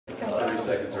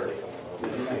seconds early.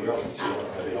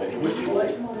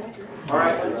 All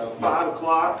right, it's 5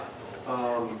 o'clock.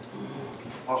 I'll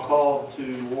call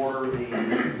to order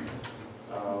the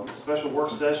special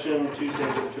work session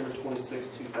Tuesday, September 26,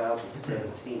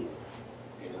 2017.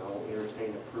 And I will entertain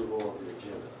approval of the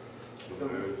agenda. So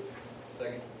moved.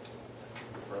 Second.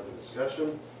 Further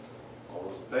discussion? All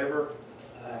those in favor?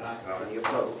 Any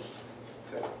opposed?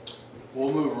 Okay.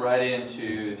 We'll move right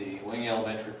into the Wing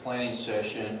Elementary planning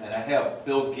session, and I have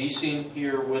Bill Giesing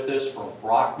here with us from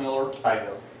Brockmiller. Hi,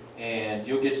 Bill. And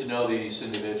you'll get to know these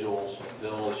individuals,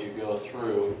 Bill, as you go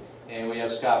through. And we have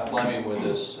Scott Fleming with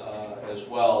us as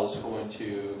well, who's going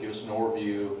to give us an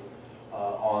overview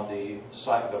on the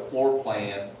site, the floor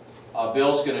plan.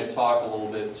 Bill's going to talk a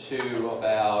little bit too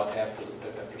about, after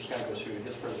Scott goes through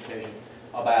his presentation,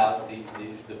 about the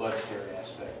budgetary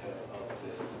aspect of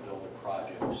the building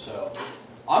project. So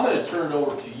I'm going to turn it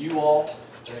over to you all,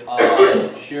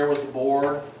 share with the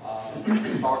board,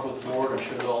 talk with the board. I'm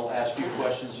sure they'll ask you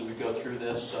questions as we go through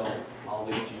this, so I'll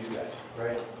leave it to you guys.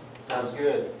 Great. Sounds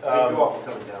good. Thank you all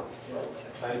for coming down.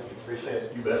 Thank you. Appreciate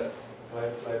it. You bet.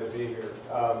 Glad to be here.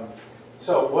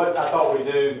 So what I thought we'd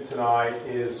do tonight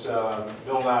is,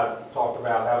 Bill and I talked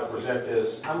about how to present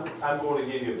this. I'm going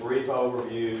to give you a brief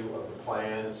overview of the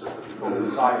plans,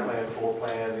 the site plan, floor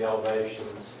plan, the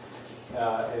elevations,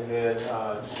 and then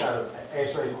just kind of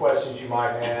answer any questions you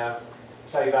might have,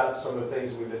 tell you about some of the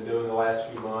things we've been doing the last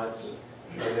few months,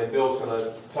 and then Bill's going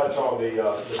to touch on the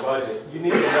budget. You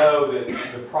need to know that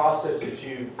the process that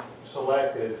you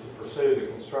selected to pursue the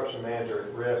construction manager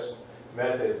at risk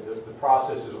method, the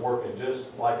process is working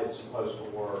just like it's supposed to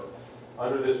work.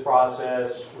 Under this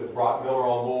process, with Brockmiller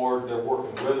on board, they're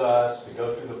working with us to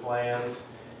go through the plans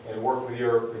and work with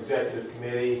your executive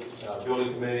committee,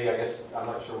 building committee. I guess I'm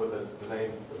not sure what the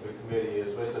name of the committee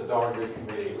is, but it's a darn good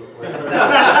committee.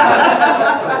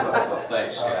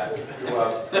 Thanks,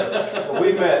 Scott.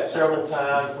 We've met several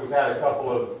times. We've had a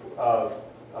couple of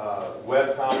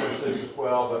web conferences as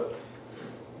well, but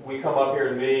we come up here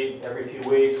and meet every few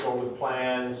weeks, go over the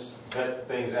plans, vet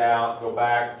things out, go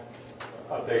back,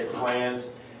 update the plans.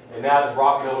 And now that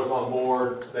Brockmiller's on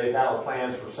board, they've had our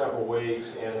plans for several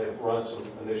weeks and have run some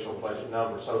initial budget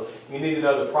numbers. So you need to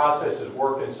know the process is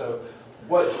working. So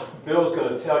what Bill's going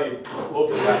to tell you a little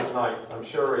bit about tonight, I'm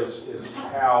sure, is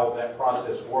how that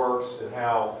process works and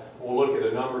how we'll look at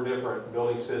a number of different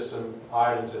building system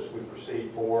items as we proceed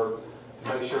forward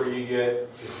to make sure you get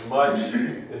as much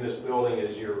in this building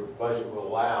as your budget will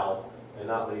allow and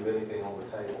not leave anything on the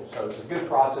table. So it's a good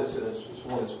process and it's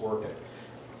one that's working.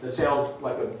 Does that sound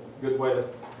like a good way to?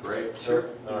 Great. Sure.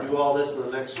 Do all this in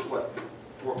the next, what,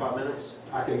 4 or 5 minutes?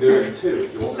 I can do it in 2.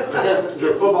 Is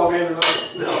there a football game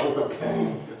tonight? No.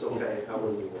 Okay. It's okay. I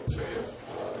wouldn't want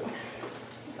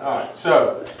All right.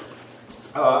 So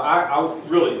I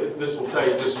really, this will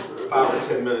take just 5 or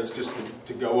 10 minutes just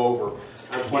to go over.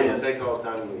 I'm planning to take all the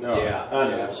time you need. No. Yeah, I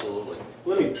know. absolutely.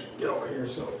 Let me get over here.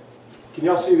 So, can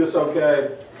y'all see this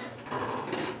okay?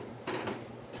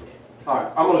 All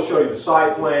right, I'm going to show you the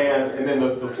site plan, and then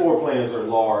the floor plans are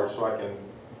large, so I can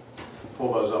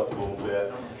pull those up a little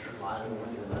bit.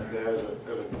 There's a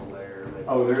layer.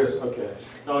 Oh, there is? Okay.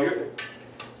 No, you're.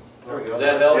 There we go. Does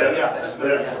that help? Yeah, that's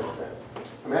better.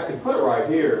 I mean, I can put it right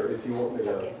here if you want me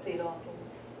to. I can't see it all.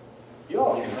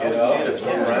 Y'all You can get up. It's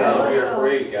right over here for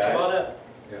you guys. Come on up.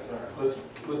 Let's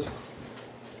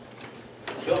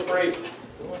Feel free.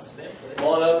 Come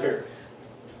on up here.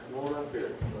 Come on up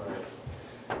here.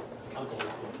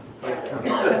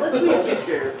 Let's She's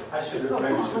scared. I should have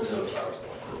maybe. Oh,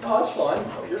 that's fine.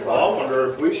 You're I fine. wonder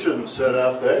if we shouldn't sit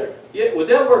out there. Yeah, would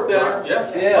that work better?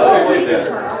 Yeah. Yeah. Oh, There you we go. can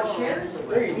turn our chairs around.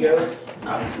 There you go.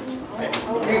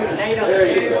 There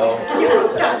you go. You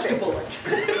don't touch the bullet.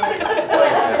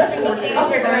 I'll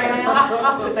sit around.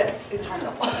 I'll sit back.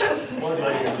 What am I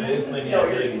gonna do? Clean out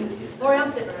the. Lori, I'm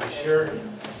sitting around. Sure. I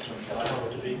know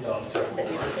what the big dogs are.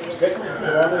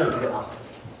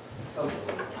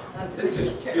 This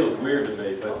just feels weird to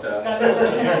me, but Scott, don't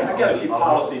sit here. I got a few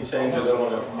policy changes I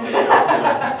want to.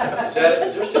 Is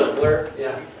there still a glare?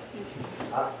 Yeah.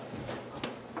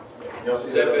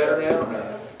 Is that better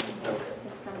now?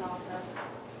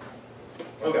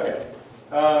 Okay.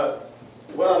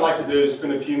 What I'd like to do is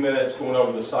spend a few minutes going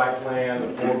over the site plan,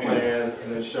 the floor plan,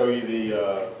 and then show you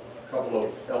the couple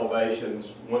of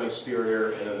elevations, one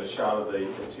exterior and then a shot of the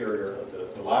interior of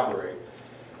the library.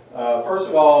 First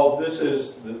of all, this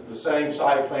is the same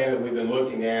site plan that we've been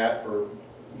looking at for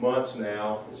months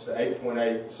now. It's the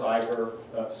 8.8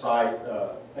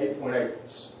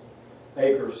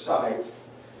 acre site.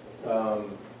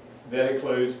 That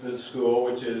includes the school,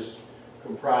 which is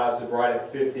comprised of right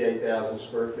at 58,000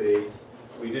 square feet.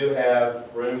 We do have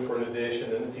room for an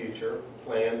addition in the future,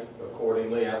 planned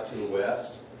accordingly out to the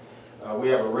west. We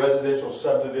have a residential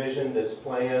subdivision that's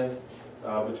planned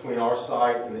between our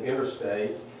site and the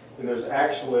interstate. And there's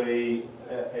actually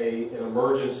an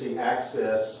emergency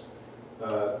access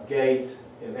gate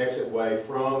and exitway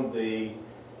from the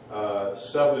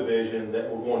subdivision that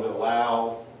we're going to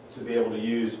allow to be able to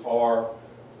use our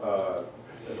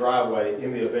driveway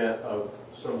in the event of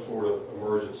some sort of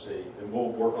emergency. And we'll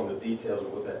work on the details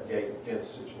of what that gate and fence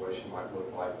situation might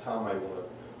look like. Tom may want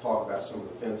to talk about some of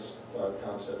the fence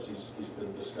concepts he's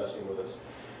been discussing with us.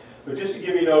 But just to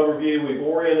give you an overview, we've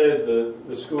oriented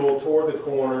the school toward the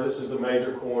corner. This is the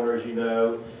major corner, as you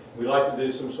know. We like to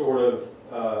do some sort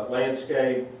of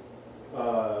landscape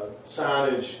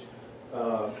signage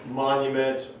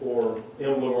monument or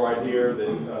emblem right here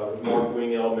that Mark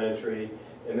Wing Elementary,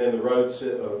 and then the road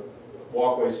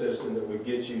walkway system that would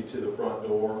get you to the front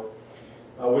door.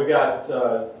 We've got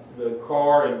the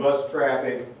car and bus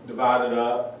traffic divided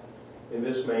up in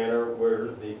this manner, where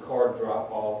the car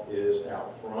drop-off is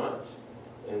out front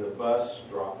and the bus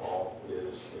drop-off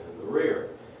is in the rear.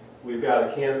 We've got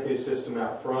a canopy system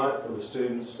out front for the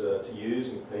students to use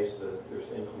in case there's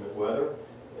inclement weather,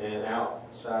 and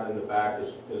outside in the back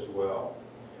as well.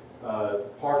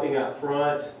 Parking out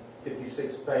front,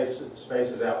 56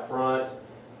 spaces out front,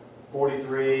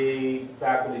 43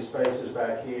 faculty spaces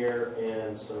back here,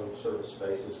 and some service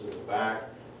spaces in the back.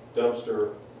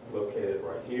 Dumpster located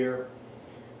right here.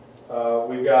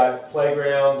 We've got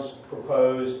playgrounds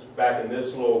proposed back in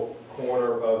this little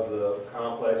corner of the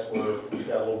complex where we've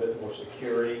got a little bit more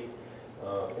security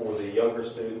for the younger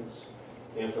students.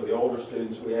 And for the older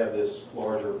students, we have this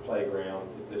larger playground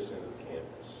at this end of the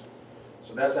campus.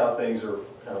 So that's how things are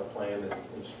kind of planned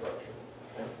and structured.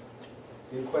 Okay.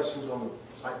 Any questions on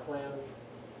the site plan?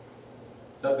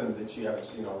 Nothing that you haven't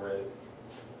seen already?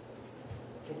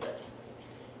 Okay.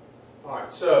 All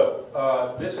right,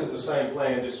 so this is the same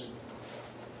plan, just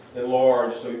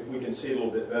enlarged so we can see a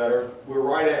little bit better. We're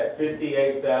right at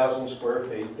 58,000 square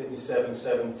feet,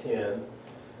 57,710.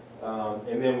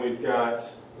 And then we've got,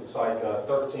 looks like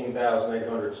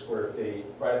 13,800 square feet,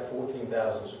 right at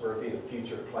 14,000 square feet of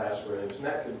future classrooms. And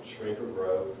that could shrink or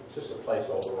grow. It's just a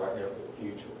placeholder right now for the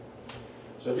future.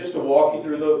 So just to walk you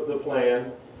through the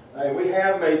plan, and we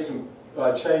have made some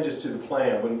changes to the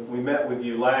plan. When we met with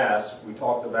you last, we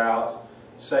talked about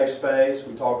safe space,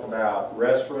 we talked about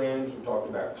restrooms, we talked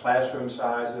about classroom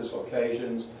sizes,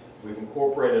 locations. We've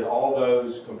incorporated all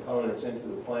those components into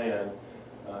the plan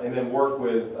and then worked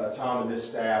with Tom and his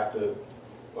staff to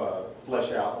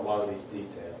flesh out a lot of these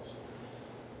details.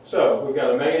 So we've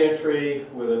got a main entry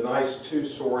with a nice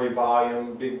 2-story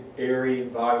volume, big airy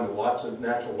volume with lots of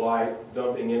natural light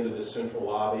dumping into the central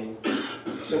lobby.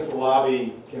 The central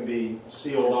lobby can be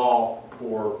sealed off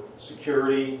for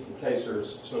security in case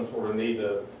there's some sort of need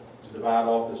to divide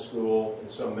off the school in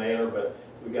some manner, but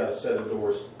we've got a set of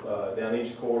doors down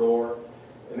each corridor,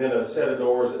 and then a set of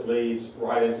doors that leads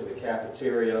right into the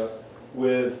cafeteria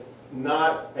with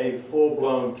not a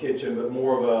full-blown kitchen, but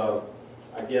more of a,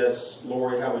 I guess,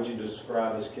 Lori, how would you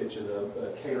describe this kitchen?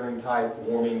 A catering type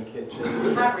warming kitchen?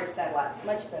 Hybrid satellite,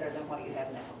 much better than what you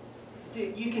have now.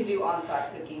 You can do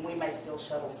on-site cooking. We may still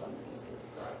shuttle some of these kids.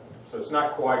 Right. So it's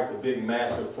not quite the big,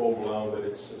 massive, full-blown, but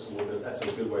it's a little bit, that's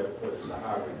a good way to put it. It's a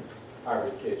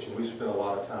hybrid kitchen. We spent a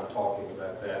lot of time talking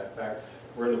about that. In fact,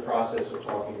 we're in the process of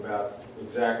talking about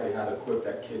exactly how to equip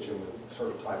that kitchen with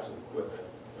certain types of equipment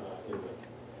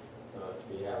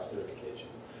to be housed in the kitchen.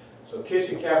 So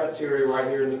kitchen cafeteria right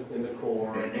here in the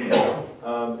corner.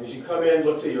 As you come in,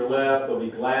 look to your left, there'll be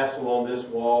glass along this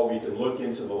wall where you can look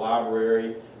into the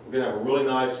library. We're going to have a really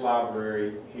nice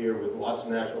library here with lots of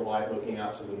natural light looking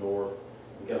out to the north.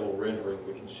 We've got a little rendering,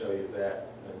 we can show you that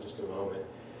in just a moment.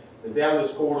 And down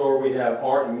this corridor we have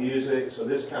art and music, so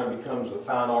this kind of becomes the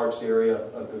fine arts area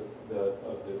of the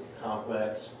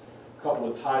complex. A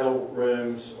couple of title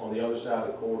rooms on the other side of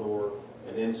the corridor,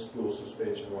 and in-school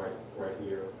suspension right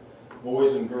here.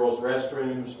 Boys and girls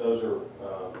restrooms, those are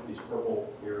these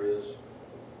purple areas,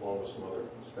 along with some other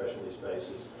specialty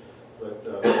spaces. But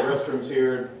restrooms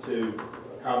here to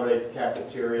accommodate the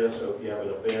cafeteria, so if you have an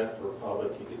event for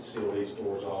public, you can seal these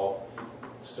doors off,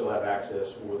 still have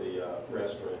access for the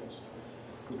restrooms.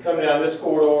 You come down this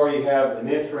corridor, you have an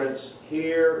entrance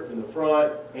here in the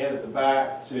front and at the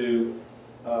back to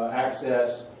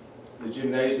access the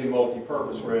gymnasium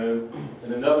multi-purpose room,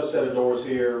 and another set of doors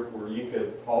here where you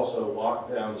could also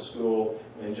lock down the school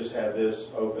and just have this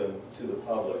open to the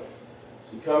public.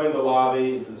 So you come in the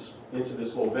lobby into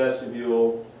this little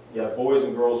vestibule. You have boys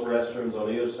and girls restrooms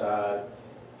on either side,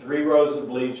 3 rows of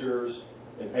bleachers,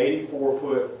 an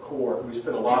 84-foot court. We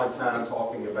spent a lot of time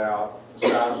talking about the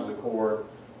size of the court,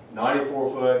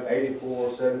 94 foot,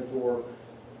 84, 74.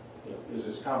 You know, is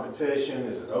this competition?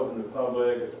 Is it open to the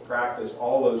public? Is it practice?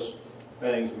 All those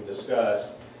things we discussed.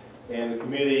 And the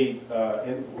committee,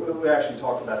 and we actually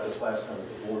talked about this last time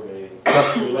at the board meeting,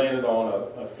 we landed on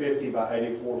a 50 by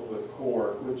 84 foot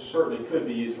court, which certainly could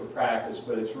be used for practice,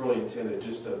 but it's really intended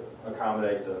just to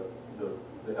accommodate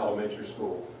the elementary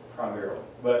school primarily.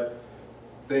 But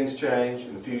things change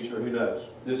in the future, who knows?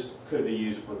 This could be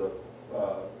used for the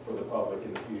public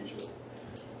in the future.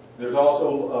 There's also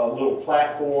a little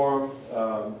platform.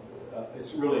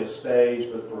 It's really a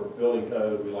stage, but for building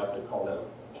code, we like to call that a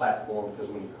platform, because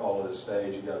when you call it a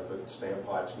stage, you got to put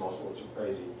standpipes and all sorts of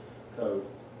crazy code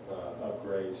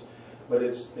upgrades. But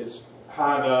it's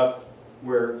high enough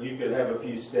where you could have a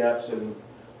few steps and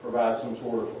provide some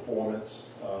sort of performance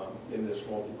in this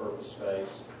multi-purpose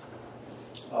space.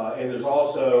 And there's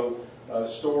also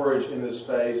storage in this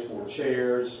space for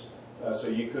chairs, so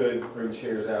you could bring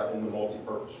chairs out in the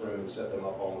multi-purpose room and set them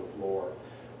up on the floor.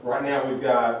 Right now we've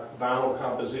got vinyl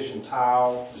composition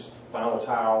tile, just vinyl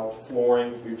tile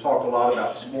flooring. We've talked a lot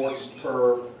about sports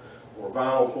turf or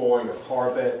vinyl flooring or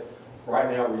carpet. Right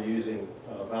now we're using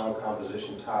vinyl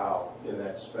composition tile in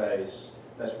that space.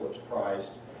 That's what's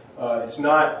priced. It's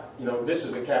not, you know, this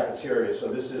is a cafeteria, so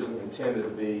this isn't intended to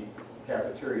be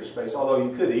cafeteria space, although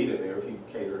you could eat in there if you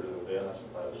cater to the event, I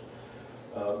suppose.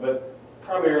 But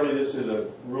primarily this is a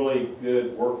really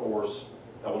good workhorse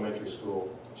elementary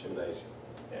school gymnasium.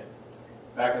 And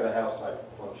back of the house type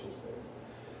functions there.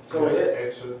 So we hit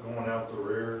exit going out the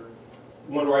rear.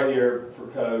 one right here for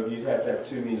code. You'd have to have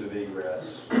two means of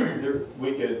egress.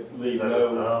 We could Is leave that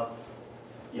no. enough?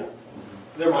 Yeah,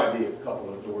 there might be a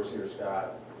couple of doors here,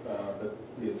 Scott, but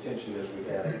the intention is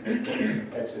we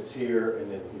have exits here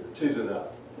and then here. Two's enough,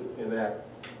 and that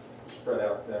spread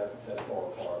out that far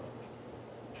apart.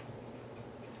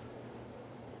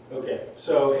 Okay,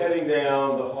 so heading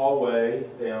down the hallway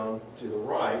down to the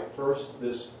right, first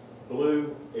this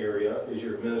blue area is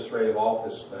your administrative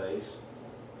office space.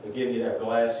 Again, you have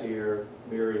glass here,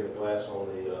 mirroring the glass on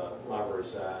the library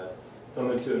side.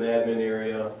 Come into an admin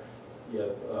area, you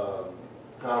have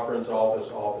conference, office,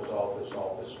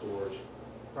 storage,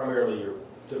 primarily your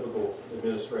typical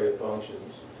administrative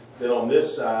functions. Then on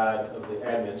this side of the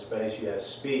admin space, you have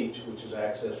speech, which is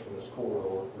accessed from this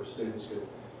corridor, where students can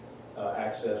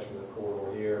access from the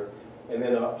corridor here. And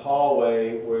then a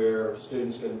hallway where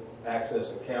students can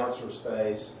access a counselor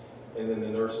space, and then the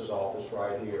nurse's office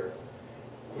right here.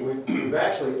 We've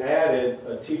actually added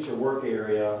a teacher work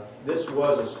area. This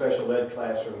was a special ed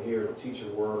classroom here, the teacher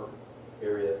work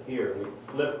area here. We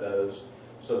flipped those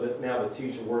so that now the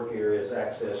teacher work area is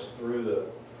accessed through the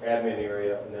admin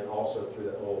area and then also through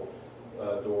that little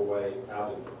doorway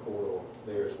out into the corridor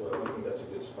there as well. I think that's a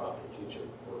good spot for teacher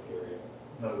work area.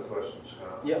 Another question,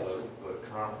 Scott. Yeah. The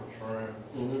conference room,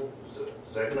 Mm-hmm.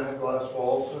 is that going to have glass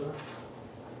walls in it?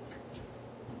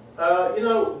 You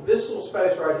know, this little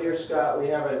space right here, Scott, we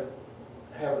haven't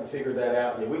figured that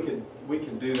out yet. We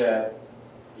can do that.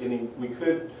 You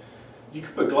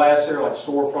could put glass there like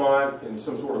storefront and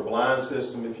some sort of blind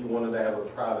system if you wanted to have a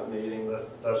private meeting.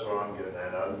 That's what I'm getting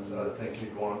at. I think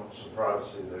you'd want some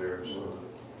privacy there, so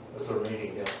that if they're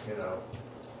meeting, you know.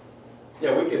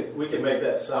 Yeah, we could make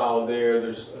that solid there.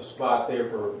 There's a spot there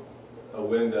for a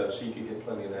window, so you could get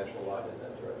plenty of natural light in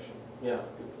that direction. Yeah,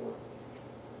 good point.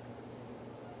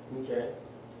 Okay.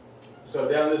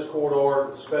 So down this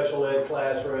corridor, special ed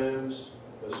classrooms,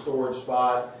 a storage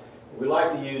spot. We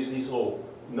like to use these little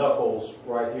knuckles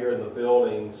right here in the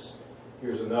buildings.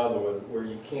 Here's another one where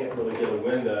you can't really get a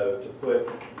window to put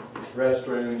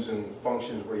restrooms and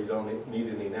functions where you don't need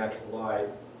any natural light.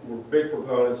 We're big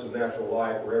proponents of natural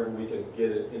light wherever we can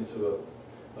get it into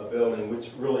a building,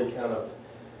 which really kind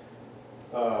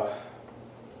of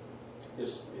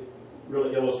is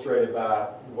really illustrated by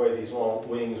the way these long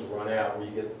wings run out, where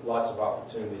you get lots of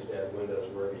opportunities to add windows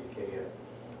wherever you can.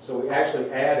 So we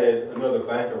actually added another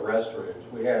bank of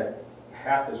restrooms. We had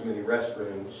half as many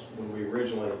restrooms when we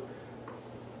originally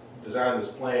designed this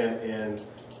plan, and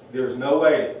there's no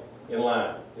waiting in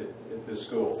line at this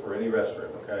school for any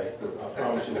restroom, okay? I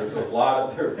promise you, there's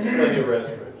plenty of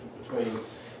restrooms. Between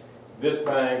this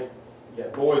bank, you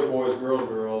got boys, boys, girls,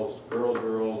 girls, girls,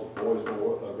 girls, boys,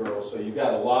 girls. So you've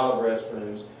got a lot of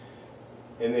restrooms,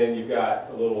 and then you've got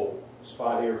a little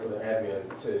spot here for the admin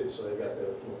too. So they've got the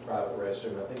little private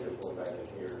restroom. I think there's one back in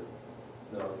here.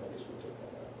 No, I guess we took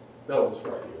that out. No, it's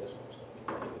right here. That's what's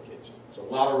in the kitchen. So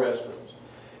a lot of restrooms.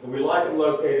 And we like them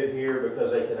located here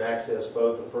because they can access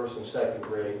both the first and second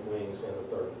grade wings and the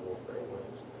third and fourth grade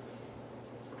wings.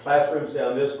 Classrooms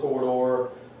down this corridor,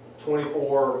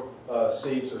 24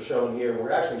 seats are shown here.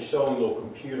 We're actually showing little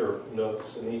computer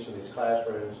nooks in each of these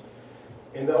classrooms.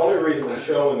 And the only reason we're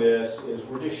showing this is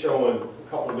we're just showing a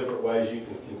couple of different ways you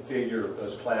can configure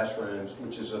those classrooms,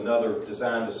 which is another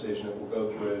design decision that we'll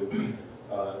go through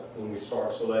when we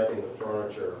start selecting the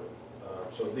furniture.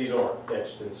 So these aren't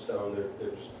etched in stone,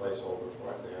 they're just placeholders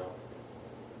right now.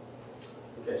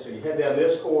 Okay, so you head down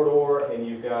this corridor and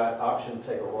you've got option to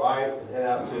take a right and head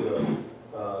out to the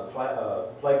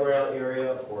playground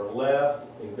area, or left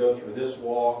and go through this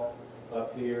walk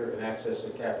up here and access the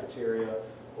cafeteria,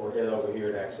 or head over here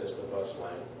and access the bus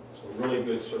lane. So really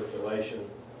good circulation.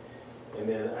 And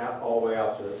then out, all the way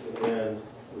out to the end,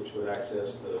 which would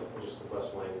access just the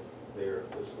bus lane there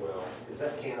as well. Is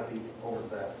that canopy over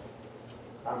that?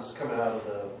 I'm just coming out of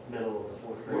the middle of the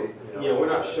fourth grade. Yeah, we're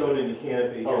not showing any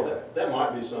canopy Oh. here. That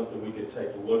might be something we could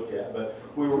take a look at, but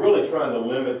we were really trying to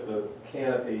limit the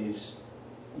canopies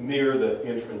near the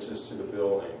entrances to the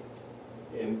building.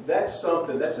 And that's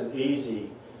something, that's an easy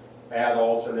add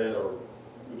alternate, or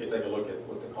we could take a look at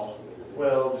what the cost would be.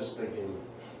 Well, just thinking,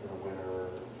 winter,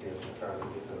 kids are trying to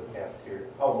get to the cafeteria.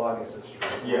 Oh, well, I guess that's true.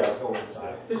 Yeah. Let's go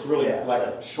inside. It's really Yeah. like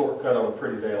a shortcut on a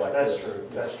pretty day like this. That's true,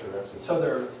 that's true, that's good.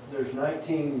 So there's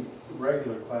 19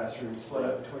 regular classrooms split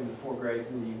up between the 4 grades,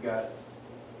 and then you've got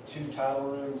 2 title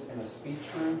rooms and a speech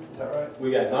room, is that right?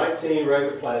 We got 19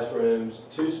 regular classrooms,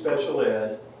 2 special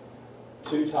ed,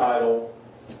 2 title,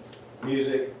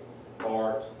 music,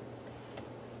 art,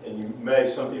 and you may,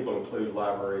 some people include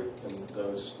library in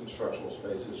those instructional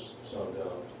spaces, some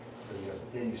don't.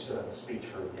 Then you still have the speech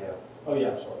room, yeah. Oh, yeah,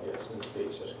 I'm sorry, yes, in the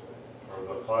speech, that's correct.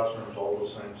 Are the classrooms all the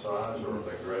same size, or are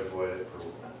they graduated for, the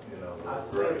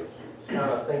grades? Scott,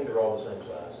 I think they're all the same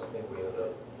size. I think we ended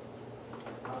up.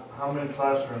 How many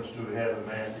classrooms do we have in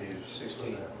Matthews?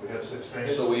 16. We have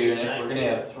 16. So we're going to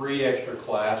have 3 extra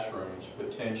classrooms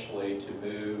potentially to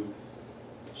move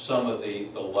some of the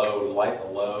load, lighten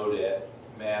the load at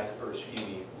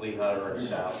Lee Hunter and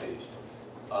Southeast.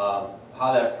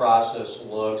 How that process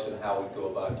looks and how we go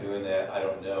about doing that, I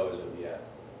don't know as of yet.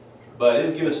 But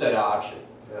it'll give us that option.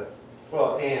 Yeah.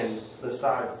 Well, and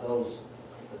besides those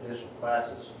additional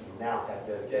classes, you now have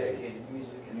dedicated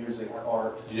music,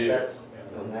 art. You do. That's,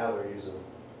 now they're using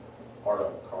Art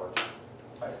on card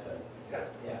type thing.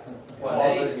 Yeah. Well,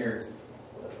 Well, in it's- your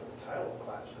title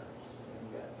classrooms.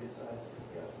 You got good size.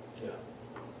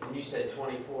 Yeah. And you said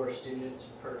 24 students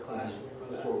per classroom?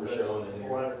 That's what we're So showing in here.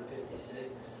 456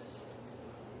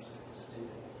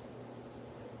 students.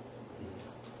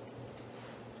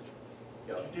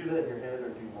 Did you do that in your head, or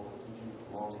did you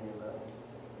longhand that one?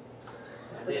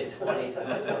 I did 20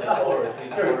 times 24,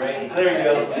 480. There you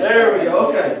go. There we go.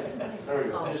 Okay. There we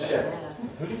go. Just check.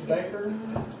 Who's the banker?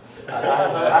 I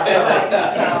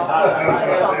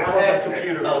have a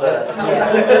computer for that.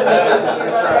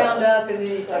 Round up and then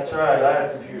you. That's right. I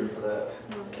have a computer for that.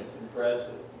 It's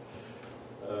impressive.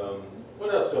 What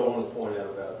else do I want to point out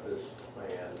about this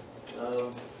plan?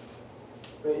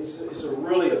 It's a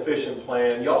really efficient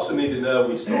plan. You also need to know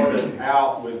we started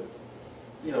out with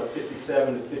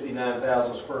 57 to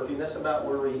 59,000 square feet. That's about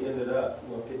where we ended up,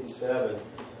 57.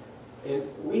 And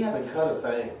we haven't cut a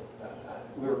thing.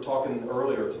 We were talking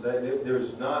earlier today,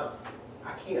 there's not,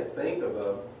 I can't think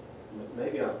of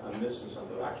maybe I'm missing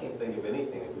something, but I can't think of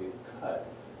anything that we've cut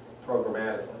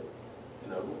programmatically.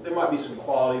 There might be some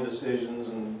quality decisions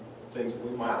and things that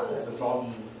we might How have is to the talk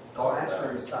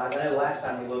classroom size? I know last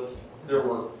time we looked, there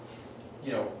were,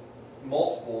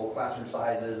 multiple classroom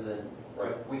sizes, and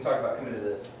Right. we talked about coming to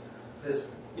this.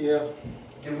 Yeah.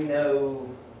 Do we know,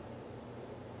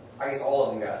 I guess all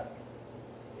of them got,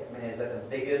 is that the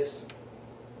biggest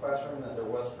classroom that there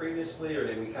was previously, or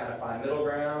did we kind of find middle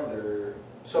ground, or?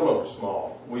 Some of them are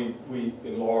small. We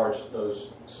enlarged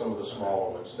some of the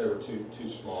smaller ones. They were too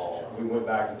small. We went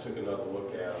back and took another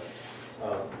look at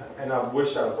them. And I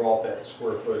wish I'd brought that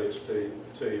square footage to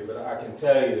you, but I can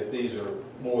tell you that these are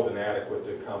more than adequate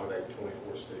to accommodate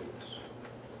 24 students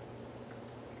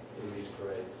in these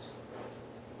grades.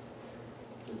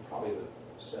 Probably the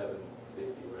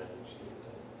 750 range.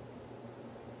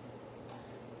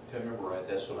 If I remember right,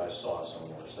 that's what I saw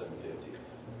somewhere, 750.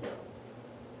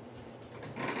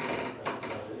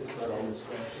 It's not on this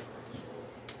graph.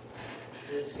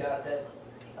 It's got that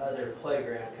other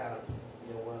playground kind of,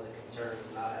 one of the concerns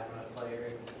of not having a play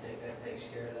area. I think that takes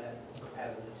care of that,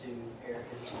 having the 2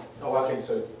 areas. Oh, I think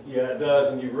so. Yeah, it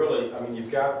does. And you really,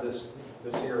 you've got this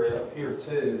area up here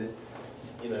too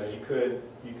that,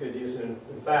 you could use. In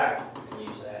fact, You can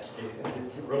use that too.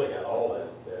 you really got all that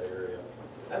area.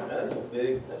 That's a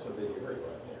big area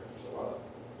right there. It's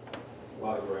a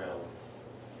lot of ground.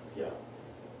 Yeah.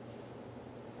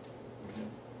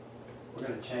 we're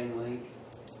gonna chain link,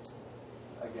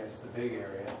 I guess, the big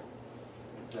area.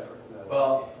 Is that the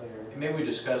Well, play area? maybe we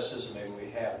discussed this, and maybe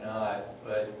we have not,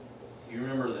 but you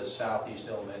remember that Southeast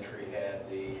Elementary had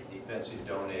the fencing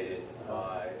donated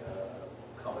by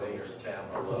a company here in town,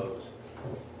 or Lowe's.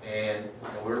 And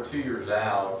we're 2 years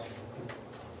out,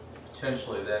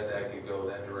 potentially that could go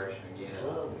that direction again.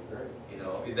 Well, that'd be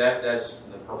great. That's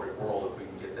in the perfect world if we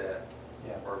can get that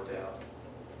Yeah. worked out.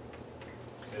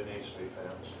 It needs to be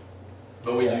fenced.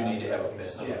 But we do need to have a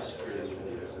fence. Yes.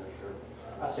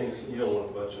 I think you don't want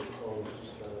a bunch of homes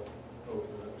just kind of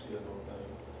open up to the other thing.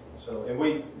 So, and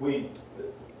we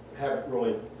haven't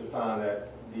really defined that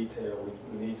detail.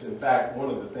 We need to, in fact, one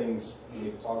of the things we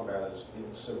need to talk about is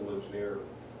getting the civil engineer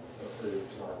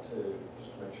approved tonight too,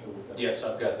 just to make sure we've got. Yes,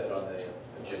 I've got that on the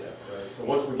agenda. Right. So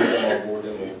once we get them on board,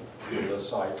 then we'll do the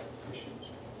site issues.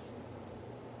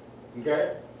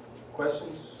 Okay?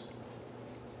 Questions?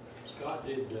 Scott,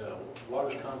 did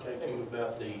Waters contact you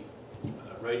about the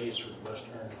radius for the bus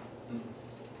turn?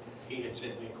 He had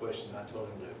sent me a question, I told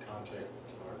him to contact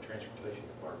our transportation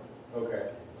department. Okay.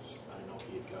 I don't know if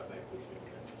he had got back with you.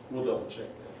 We'll double check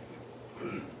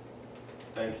that.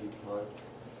 Thank you, Mike.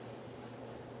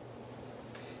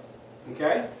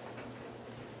 Okay?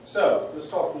 So, let's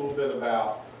talk a little bit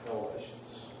about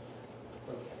elevations.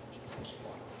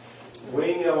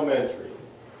 Wing Elementary.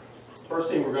 First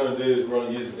thing we're going to do is we're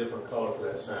going to use a different color for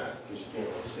that sign, because you can't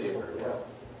really see it very well.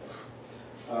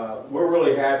 We're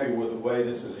really happy with the way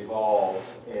this has evolved,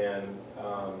 and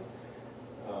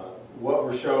what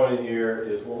we're showing here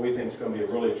is what we think is going to be a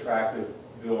really attractive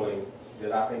building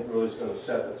that I think really is going to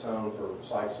set the tone for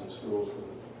Sikeston schools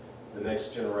for the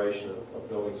next generation of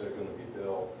buildings that are going to be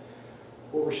built.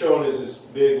 What we're showing is this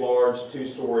big, large,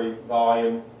 2-story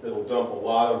volume that will dump a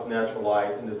lot of natural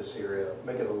light into this area,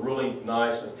 make it a really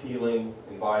nice, appealing,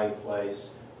 inviting place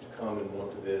to come and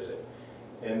want to visit.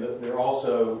 And there are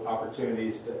also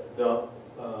opportunities to dump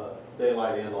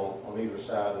daylight in on either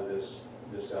side of this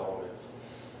element.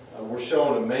 We're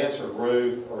showing a mansard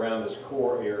roof around this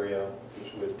core area,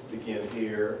 which would begin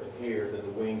here and here, then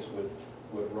the wings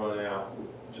would run out with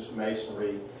just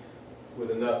masonry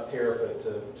with enough parapet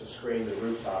to screen the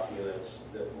rooftop units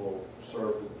that will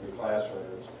serve the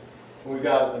classrooms. And we've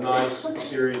got a nice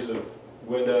series of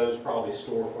windows, probably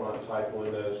storefront type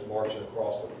windows marching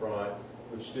across the front,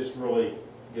 which just really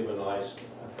give a nice,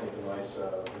 I think, a nice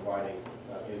inviting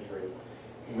entry.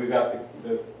 And we've got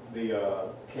the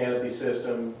canopy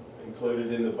system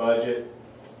included in the budget,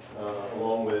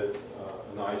 along with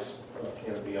a nice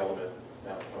canopy element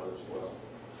out front as well.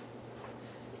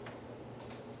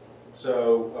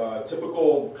 So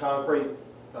typical concrete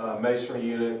masonry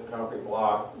unit, concrete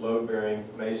block, load-bearing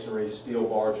masonry, steel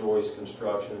bar joist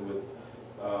construction with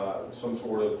some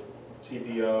sort of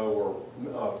TPO or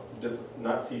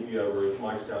not TPO roof.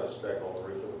 Mike's got a spec on the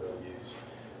roof that we're going to use.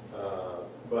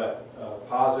 But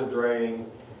positive draining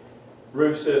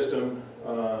roof system,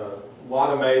 a lot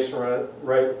of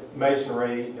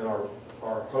masonry, and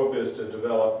our hope is to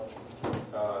develop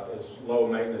as low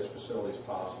maintenance facility as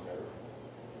possible.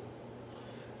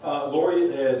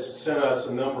 Lori has sent us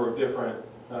a number of different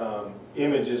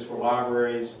images for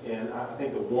libraries, and I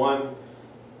think the one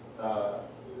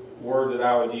word that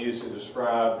I would use to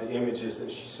describe the images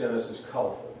that she sent us is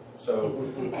colorful. So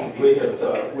we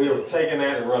have taken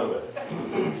that and run with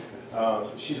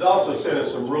it. She's also sent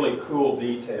us some really cool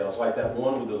details, like that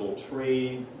one with the little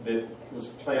tree that was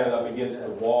planted up against the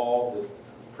wall that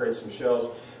creates some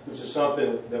shells, which is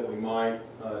something that we might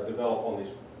develop on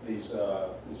these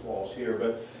walls here.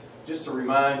 But just to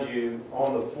remind you,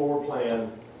 on the floor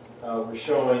plan, we're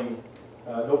showing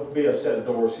there'll be a set of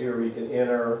doors here where you can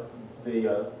enter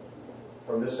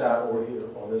from this side or here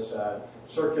on this side.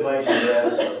 Circulation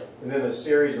desk, and then a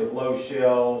series of low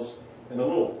shelves, and a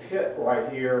little pit right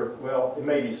here. Well, it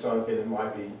may be sunken, it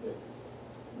might be at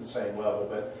the same level,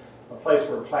 but a place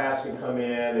where class can come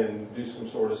in and do some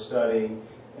sort of studying.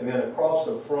 And then across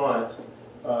the front,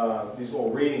 these little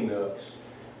reading nooks.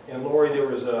 And Lori, there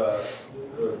was the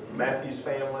Matthews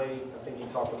family, I think you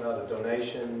talked about a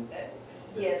donation.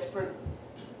 Yes,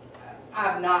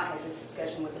 I've not had this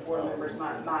discussion with the board members,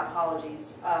 my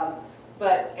apologies.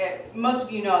 But most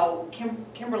of you know,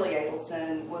 Kimberly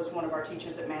Adelson was one of our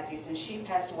teachers at Matthews, and she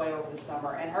passed away over the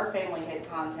summer, and her family had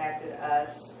contacted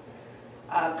us,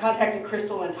 contacted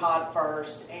Crystal and Todd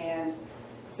first, and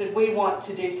said, we want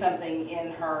to do something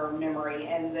in her memory,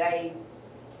 and they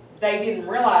didn't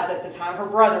realize at the time, her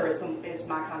brother is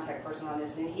my contact person on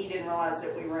this, and he didn't realize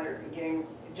that we were getting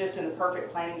just in the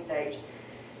perfect planning stage.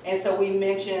 And so we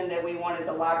mentioned that we wanted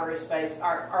the library space,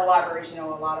 our libraries, you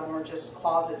know, a lot of them are just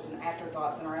closets and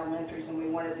afterthoughts in our elementaries, and we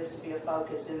wanted this to be a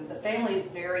focus. And the family is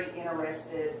very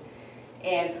interested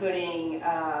in putting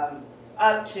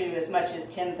up to as much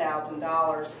as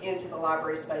 $10,000 into the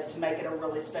library space to make it a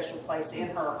really special place in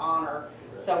her honor.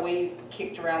 So we've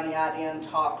kicked around the idea and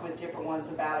talked with different ones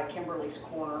about a Kimberly's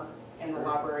Corner in the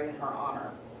library in her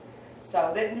honor.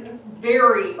 So that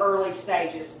very early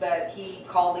stages, but he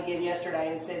called again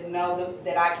yesterday and said, no,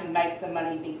 that I can make the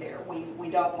money be there. We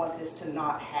don't want this to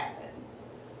not happen.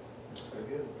 Very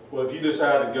good. Well, if you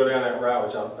decide to go down that route,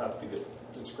 which I think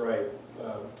it's great,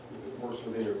 if it works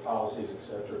within your policies, et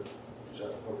cetera, which I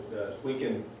hope it does, we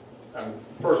can,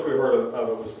 first we heard of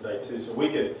it was today too, so we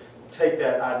could take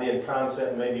that idea and concept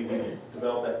and maybe we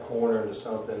develop that corner into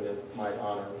something that might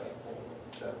honor that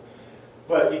family. So.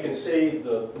 But you can see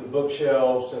the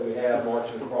bookshelves that we have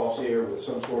marching across here with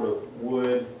some sort of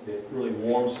wood that really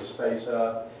warms the space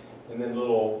up. And then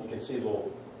you can see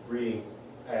little reading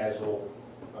pads, little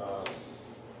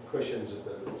cushions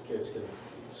that the kids can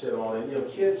sit on. And, you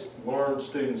know,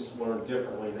 students learn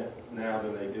differently now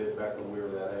than they did back when we were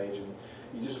that age. And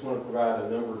you just want to provide a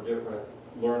number of different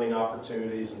learning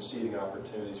opportunities and seating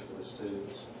opportunities for the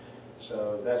students.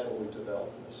 So that's what we've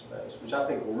developed in this space, which I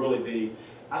think will really be,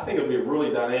 it'll be a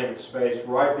really dynamic space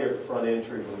right there at the front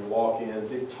entry when you walk in.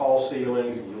 Big tall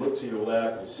ceilings, and you look to your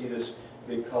left and you see this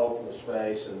big colorful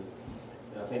space, and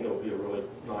I think it'll be a really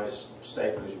nice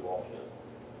statement as you walk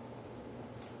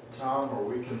in. Tom, are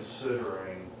we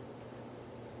considering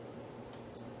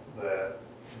that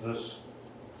this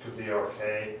could be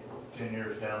archaic 10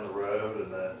 years down the road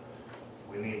and that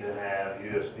we need to have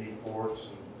USB ports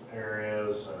in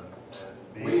areas and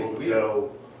be able to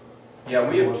go? Yeah,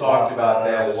 we have talked about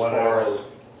that as far as,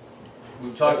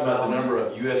 we've talked about the number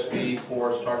of USB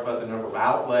ports, talked about the number of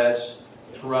outlets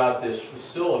throughout this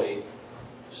facility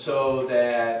so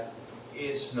that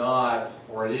it's not,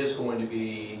 or it is going to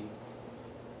be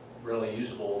really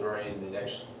usable during the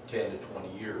next 10 to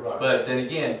 20 years. Right. But then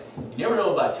again, you never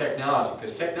know about technology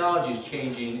because technology is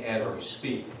changing as we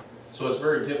speak. So it's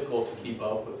very difficult to keep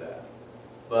up with that.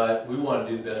 But we want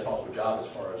to do the best possible job as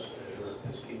far as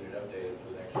keeping it updated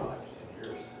for the next 5 to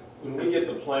 10 years. When we get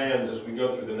the plans, as we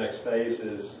go through the next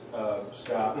phases,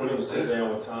 Scott, we're going to sit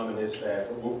down with Tom and his staff.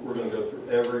 We're going to go through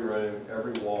every room,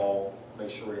 every wall, make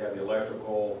sure we have the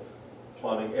electrical,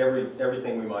 plumbing,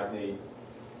 everything we might need,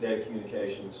 data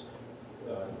communications,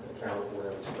 accounted for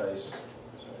in every space.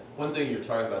 So. One thing you're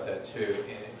talking about that too,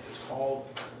 and it's called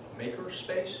maker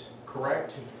space,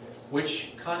 correct?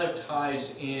 Which kind of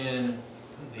ties in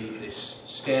the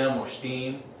STEM or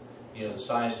STEAM, you know, the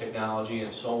science, technology,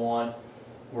 and so on.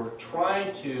 We're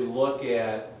trying to look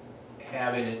at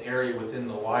having an area within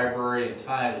the library and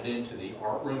tying it into the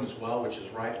art room as well, which is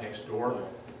right next door,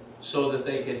 so that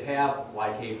they could have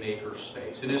like a maker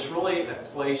space. And it's really a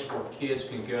place where kids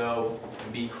can go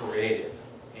and be creative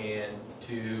and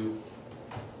to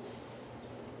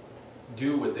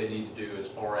do what they need to do as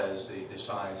far as the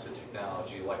science, the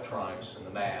technology, electronics, and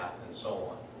the math, and so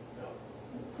on.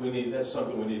 That's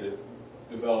something we need to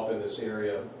develop in this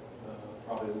area,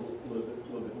 probably a little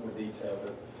bit more detail.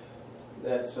 But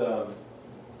that's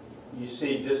you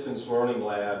see distance learning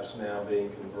labs now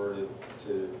being converted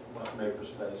to maker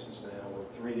spaces now,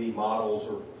 where 3D models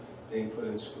are being put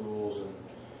in schools, and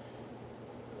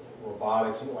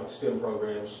robotics and like STEM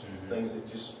programs, things that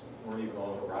just weren't even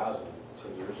on the horizon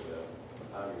 10 years ago,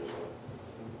 5 years ago.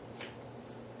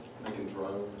 Making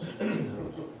drones. You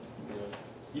know,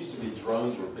 used to be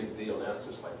drones were a big deal. Now it's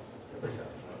just like every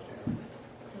time.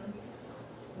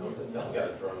 Y'all got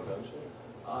a drone, don't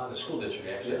you? The school district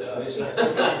actually Yes, does.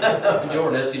 You're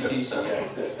an SCTC,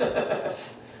 yeah.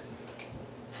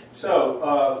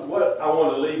 So what I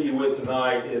want to leave you with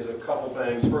tonight is a couple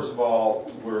things. First of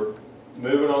all, we're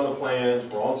moving on the plans.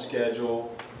 We're on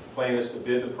schedule. The plan is to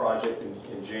bid the project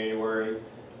in January.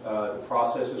 The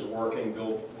process is working.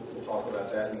 Bill will talk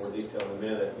about that in more detail in a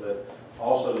minute. But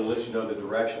also to let you know the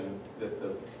direction that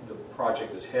the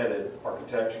project is headed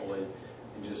architecturally,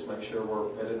 and just make sure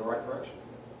we're headed in the right direction.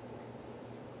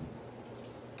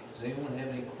 Does anyone have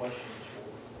any questions for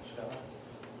Scott?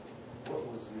 What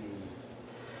was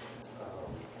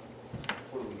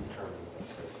what are we determining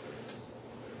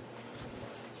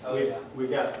about this? We've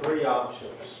got 3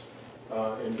 options,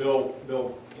 and Bill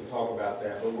can talk about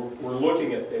that, but we're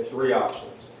looking at 3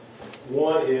 options.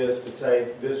 One is to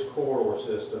take this corridor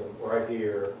system right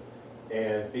here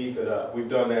and beef it up. We've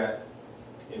done that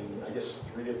in, I guess,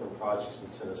 3 different projects in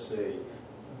Tennessee.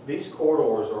 These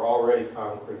corridors are already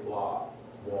concrete block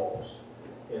walls,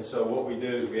 and so what we do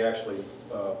is we actually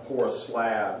pour a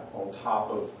slab on top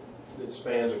of that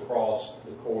spans across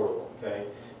the corridor, okay?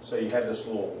 So you have this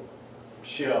little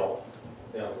shell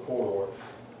down the corridor,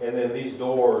 and then these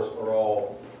doors are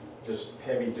all just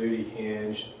heavy-duty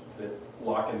hinged that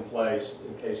lock in place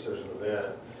in case there's an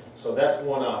event. So that's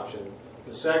one option.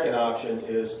 The second option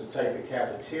is to take the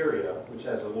cafeteria, which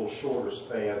has a little shorter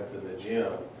span than the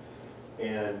gym,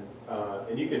 and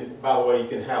you can, by the way, you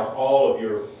can house all of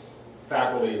your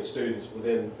faculty and students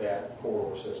within that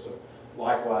corridor system.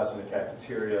 Likewise, in the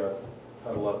cafeteria,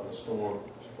 huddle up in the storm,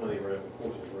 there's plenty of room, of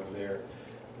course there's room there.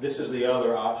 This is the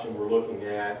other option we're looking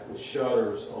at with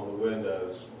shutters on the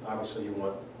windows. Obviously, you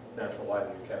want natural light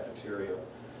in your cafeteria.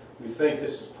 We think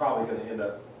this is probably going to end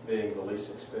up being the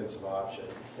least expensive option.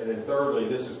 And then thirdly,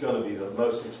 this is going to be the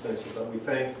most expensive, but we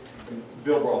think, and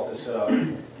Bill brought this up,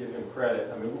 give him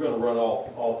credit. I mean, we're going to run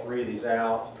all three of these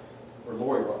out, or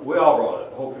Lori brought, we all brought it,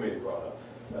 the whole committee brought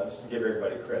it up, to give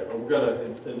everybody credit. But we're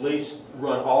going to at least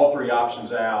run all three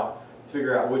options out,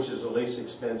 figure out which is the least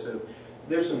expensive.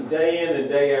 There's some day in and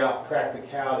day out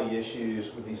practicality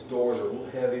issues with these doors are a little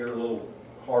heavier, a little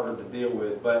harder to deal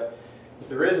with, but if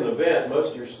there is an event,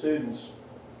 most of your students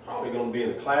probably going to be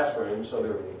in the classroom, so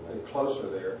they're closer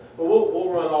there. But we'll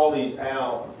run all these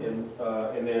out and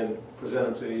then present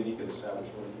them to you, and you can decide which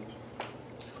one to use.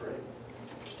 Great.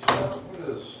 What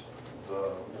is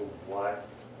the little black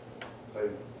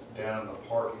thing down in the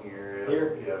parking area?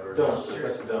 Here? Yeah, very Dumpster.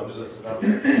 That's a Is dumpster. it the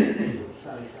dumpster?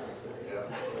 Sunny side.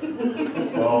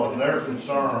 Yeah. Well, and they're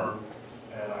concerned,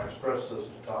 and I expressed this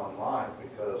to Tom and Mike,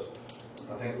 because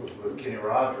I think it was with Kenny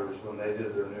Rogers, when they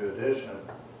did their new addition,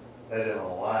 they didn't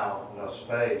allow enough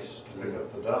space to pick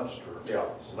up the dumpster. Yeah.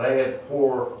 So they had to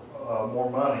pour more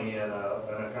money in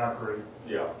a concrete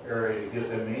Yeah. area to get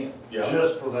them in, Yeah.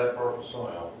 just for that purpose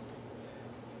alone.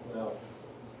 Well,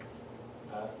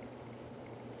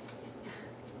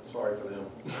 sorry for them.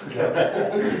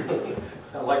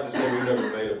 I'd like to say we never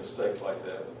made a mistake like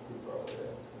that, but we probably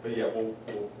have. But yeah,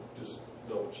 we'll just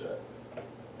double check.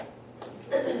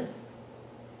 Okay.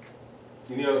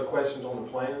 Any other questions on the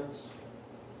plans?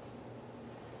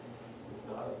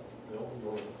 If not, Bill, you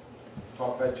want to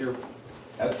talk about your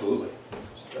Absolutely.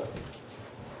 stuff?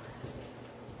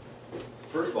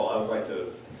 First of all, I would like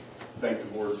to thank the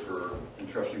board for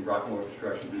entrusting Rockmore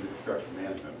Construction to do the construction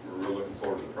management. We're really looking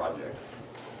forward to the project.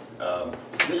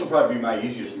 This will probably be my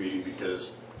easiest meeting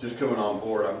because just coming on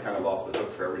board, I'm kind of off the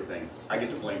hook for everything. I get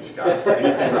to blame Scott for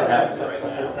anything that happens right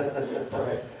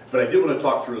now. But I did want to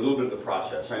talk through a little bit of the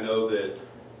process. I know that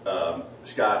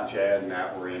Scott and Chad and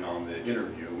Matt were in on the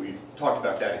interview. We talked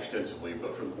about that extensively,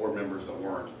 but for the board members that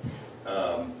weren't,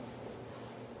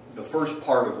 the first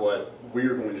part of what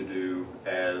we're going to do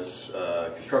as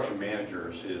construction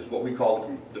managers is what we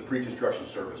call the pre-construction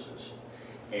services.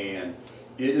 And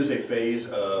it is a phase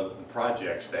of the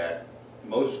projects that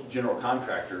most general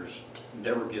contractors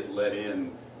never get let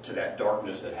in to that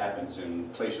darkness that happens in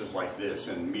places like this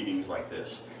and meetings like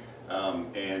this.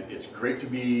 And it's great to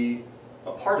be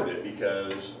a part of it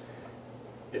because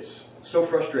it's so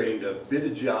frustrating to bid a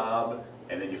job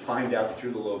and then you find out that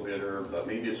you're the low bidder, but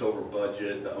maybe it's over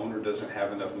budget, the owner doesn't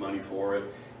have enough money for it.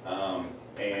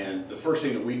 And the first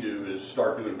thing that we do is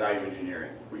start doing value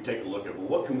engineering. We take a look at, well,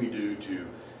 what can we do to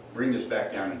bring this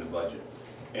back down into budget?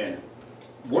 And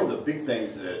one of the big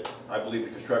things that I believe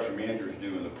the construction managers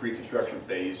do in the pre-construction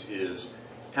phase is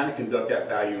kind of conduct that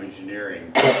value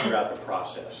engineering throughout the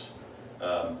process.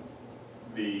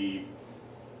 The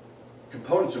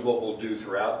components of what we'll do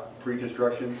throughout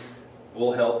pre-construction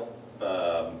will help.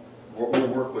 We'll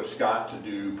work with Scott to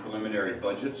do preliminary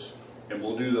budgets, and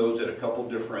we'll do those at a couple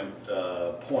different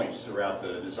points throughout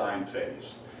the design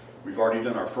phase. We've already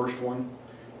done our first one.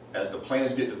 As the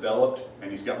plans get developed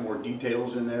and he's got more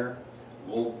details in there,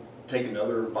 we'll take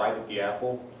another bite at the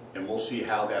apple and we'll see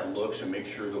how that looks and make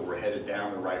sure that we're headed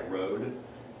down the right road.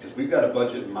 Because we've got a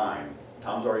budget in mind.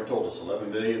 Tom's already told us 11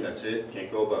 million, that's it,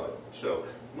 can't go above it. So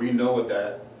we know what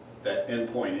that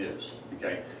end point is,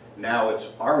 okay? Now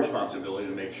it's our responsibility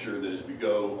to make sure that as we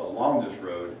go along this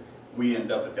road, we end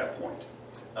up at that point.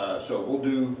 So we'll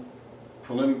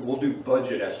do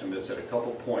budget estimates at a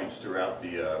couple points throughout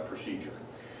the procedure.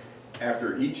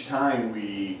 After each time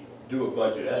we do a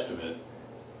budget estimate,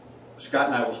 Scott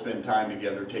and I will spend time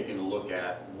together taking a look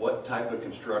at what types of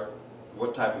construction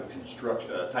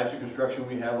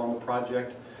we have on the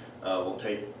project. We'll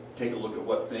take a look at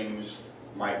what things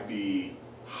might be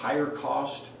higher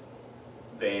cost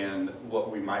than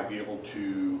what we might be able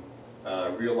to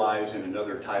realize in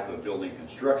another type of building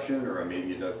construction, or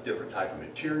maybe a different type of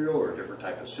material or a different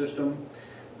type of system.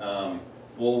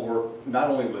 We'll work not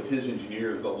only with his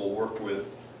engineers, but we'll work with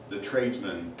the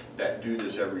tradesmen that do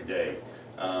this every day.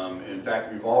 In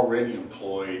fact, we've already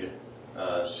employed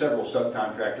several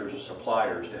subcontractors and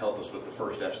suppliers to help us with the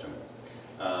first estimate.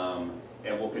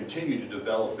 And we'll continue to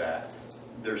develop that.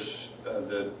 There's,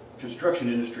 the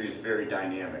construction industry is very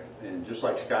dynamic, and just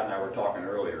like Scott and I were talking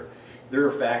earlier, there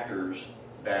are factors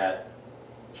that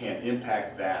can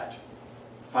impact that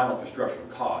final construction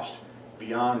cost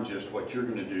beyond just what you're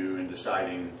going to do in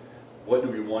deciding what do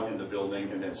we want in the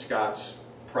building, and then Scott's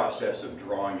process of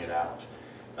drawing it out.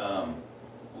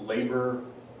 Labor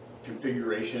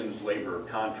configurations, labor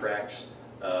contracts,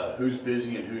 who's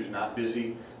busy and who's not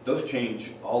busy, those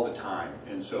change all the time.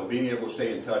 And so being able to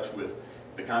stay in touch with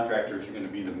the contractors are going to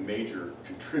be the major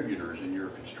contributors in your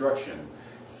construction,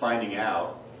 finding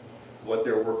out what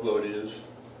their workload is,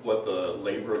 what the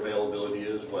labor availability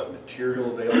is, what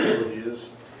material availability is,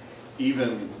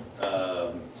 even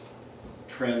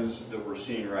trends that we're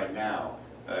seeing right now.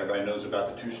 Everybody knows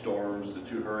about the 2 storms, the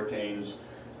 2 hurricanes.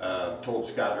 Told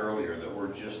Scott earlier that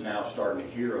we're just now starting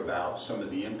to hear about some of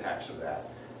the impacts of that.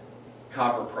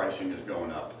 Copper pricing is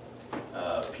going up.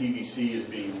 PVC is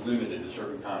being limited to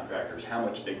certain contractors, how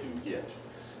much they can get.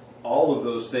 All of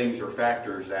those things are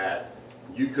factors that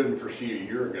you couldn't foresee a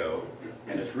year ago,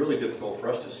 and it's really difficult for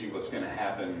us to see what's going to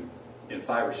happen in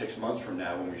 5 or 6 months from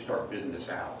now when we start bidding this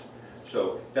out.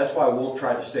 So that's why we'll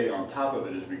try to stay on top of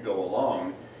it as we go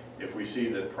along. If we see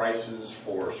that prices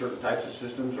for certain types of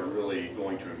systems are really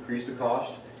going to increase the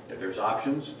cost, if there's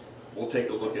options, we'll take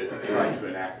a look at trying to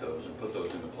enact those and put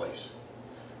those into place.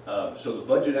 So the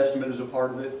budget estimate is a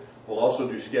part of it. We'll also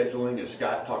do scheduling, as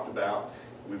Scott talked about.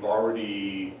 We've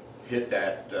already hit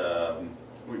that,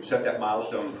 we've set that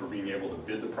milestone for being able to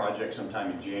bid the project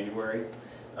sometime in January.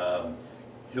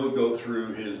 He'll go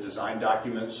through his design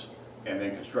documents and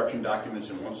then construction documents,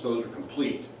 and once those are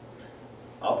complete,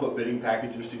 I'll put bidding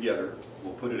packages together.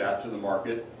 We'll put it out to the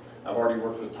market. I've already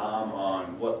worked with Tom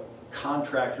on what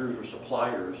contractors or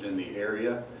suppliers in the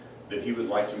area that he would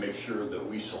like to make sure that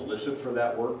we solicit for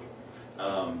that work.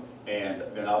 And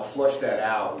then I'll flush that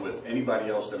out with anybody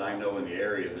else that I know in the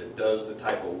area that does the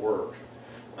type of work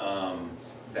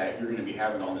that you're going to be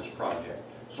having on this project.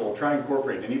 So we'll try and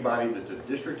incorporate anybody that the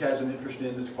district has an interest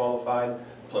in that's qualified,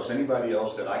 plus anybody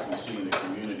else that I can see in the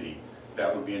community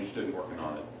that would be interested in working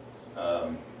on it.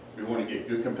 We want to get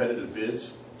good competitive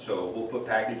bids, so we'll put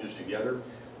packages together.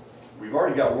 We've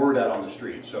already got word out on the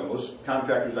street, so most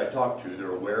contractors I talk to,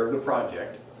 they're aware of the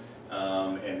project,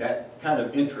 and that kind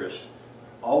of interest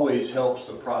always helps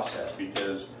the process,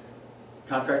 because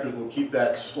contractors will keep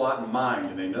that slot in mind,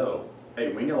 and they know,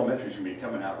 hey, Wing Elementary is going to be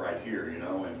coming out right here, you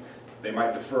know, and they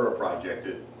might defer a project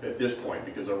at this point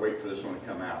because they'll wait for this one to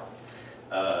come out.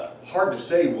 Hard to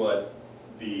say what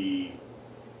the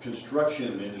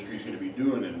construction industry is going to be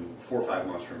doing in 4 or 5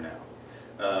 months from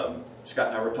now. Scott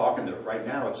and I were talking that right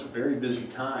now it's a very busy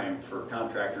time for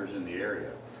contractors in the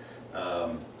area.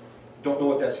 Don't know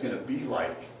what that's going to be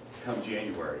like come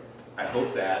January. I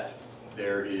hope that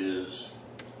there is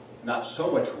not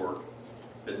so much work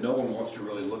that no one wants to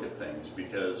really look at things,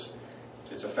 because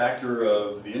it's a factor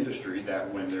of the industry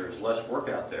that when there's less work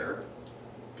out there,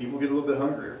 people get a little bit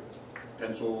hungrier.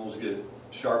 Pencils get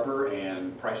sharper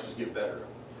and prices get better.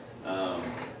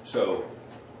 So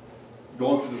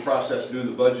going through the process of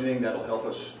doing the budgeting, that'll help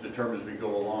us determine as we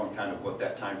go along kind of what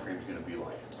that time frame is going to be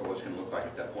like, or what's going to look like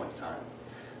at that point in time.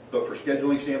 But for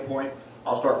scheduling standpoint,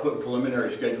 I'll start putting preliminary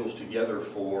schedules together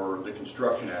for the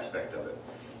construction aspect of it.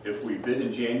 If we bid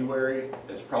in January,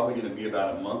 it's probably going to be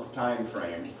about a month time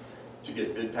frame to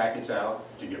get bid packets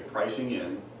out, to get pricing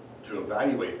in, to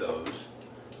evaluate those,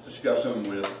 discuss them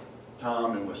with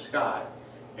Tom and with Scott,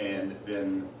 and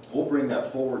then we'll bring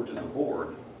that forward to the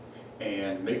board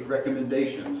and make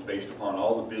recommendations based upon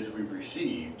all the bids we've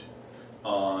received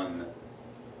on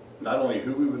not only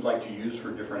who we would like to use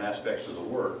for different aspects of the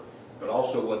work, but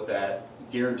also what that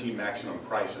guaranteed maximum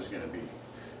price is going to be.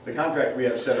 The contract we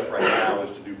have set up right now is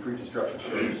to do pre-construction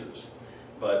services,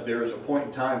 but there is a point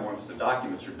in time once the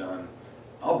documents are done,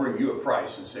 I'll bring you a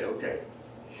price and say, okay,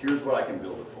 here's what I can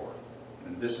build it for,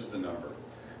 and this is the number.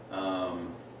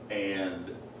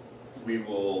 And we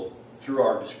will, through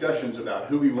our discussions about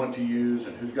who we want to use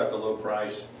and who's got the low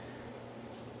price,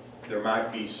 there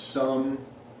might be some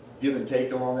give and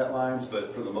take along that lines,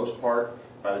 but for the most part,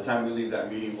 by the time we leave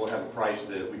that meeting, we'll have a price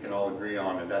that we can all agree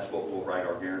on, and that's what we'll write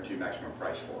our guaranteed maximum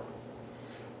price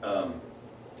for.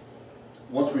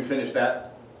 Once we finish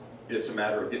that, it's a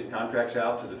matter of getting contracts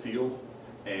out to the field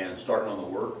and starting on the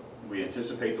work. We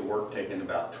anticipate the work taking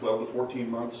about 12 to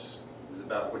 14 months is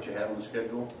about what you have on the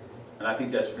schedule, and I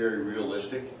think that's very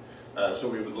realistic. So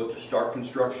we would look to start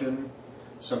construction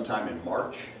sometime in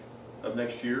March of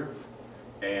next year,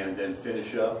 and then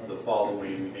finish up the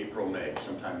following April, May,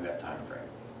 sometime in that time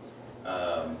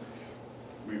frame.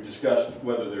 We've discussed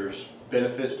whether there's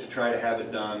benefits to try to have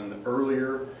it done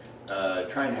earlier.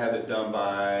 Trying to have it done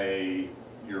by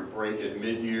your break at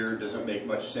mid-year doesn't make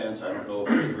much sense. I don't know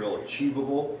if it's real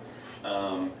achievable.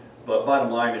 But bottom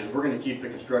line is we're going to keep the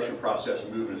construction process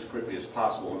moving as quickly as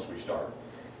possible once we start.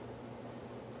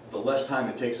 The less time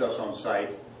it takes us on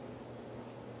site,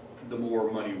 the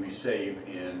more money we save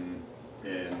in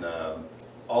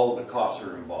all of the costs that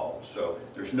are involved. So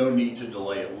there's no need to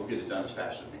delay it. We'll get it done as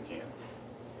fast as we can.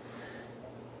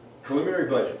 Preliminary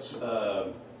budgets.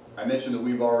 I mentioned that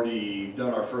we've already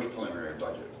done our first preliminary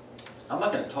budget. I'm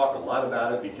not going to talk a lot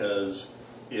about it because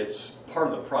it's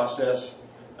part of the process.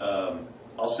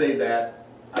 I'll say that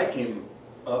I came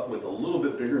up with a little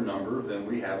bit bigger number than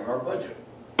we have in our budget.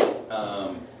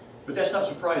 But that's not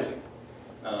surprising.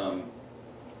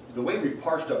 The way we've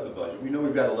parsed up the budget, we know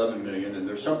we've got 11 million, and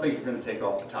there's some things we're going to take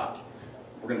off the top.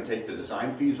 We're going to take the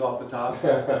design fees off the top.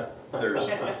 There's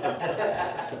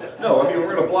no, I mean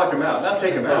we're going to block them out, not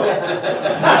take them out. Take them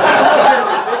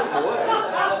away.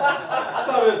 I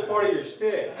thought it was part of your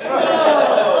stick.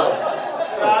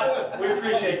 Scott, we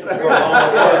appreciate the pro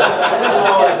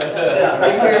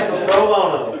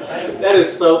bono. That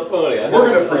is so funny. We're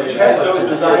going to protect those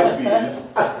design fees.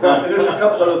 And there's a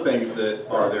couple other things that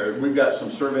are there. We've got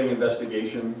some surveying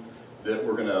investigation that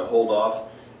we're going to hold off.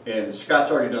 And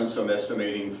Scott's already done some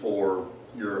estimating for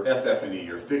your FF&E,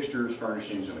 your fixtures,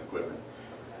 furnishings, and equipment.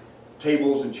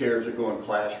 Tables and chairs that go in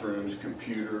classrooms,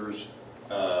 computers,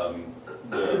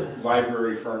 the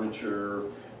library furniture,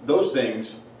 those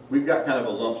things, we've got kind of a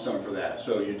lump sum for that.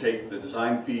 So you take the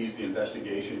design fees, the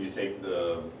investigation, you take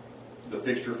the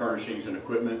fixture furnishings and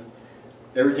equipment.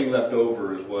 Everything left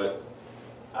over is what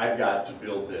I've got to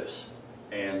build this.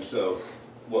 And so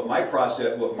what my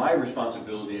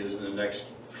responsibility is in the next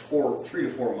 3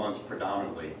 to 4 months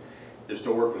predominantly is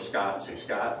to work with Scott and say,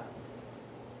 Scott,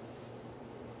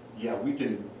 yeah, we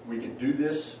can do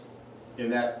this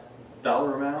in that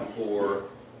dollar amount, or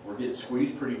we're getting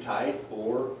squeezed pretty tight,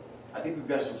 or I think we've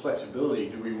got some flexibility.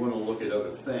 Do we want to look at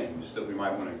other things that we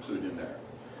might want to include in there?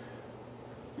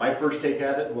 My first take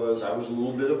at it was I was a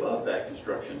little bit above that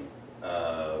construction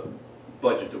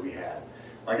budget that we had.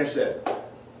 Like I said,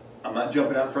 I'm not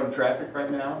jumping out in front of traffic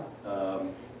right now.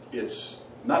 It's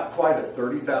not quite a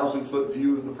 30,000 foot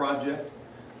view of the project.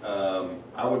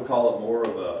 I would call it more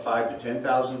of a 5,000 to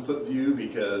 10,000 foot view,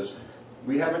 because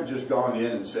we haven't just gone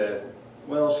in and said,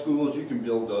 well, schools, you can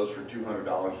build those for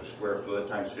 $200 a square foot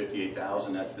times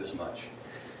 58,000, that's this much.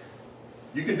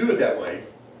 You can do it that way,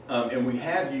 and we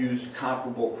have used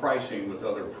comparable pricing with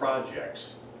other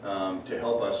projects to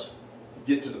help us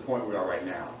get to the point we are right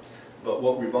now. But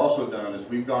what we've also done is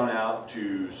we've gone out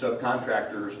to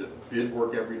subcontractors that bid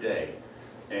work every day,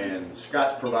 and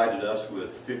Scott's provided us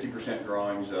with 50%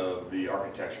 drawings of the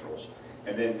architecturals,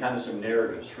 and then kind of some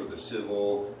narratives for the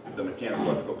civil, the mechanical,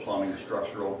 electrical, plumbing, the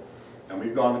structural. And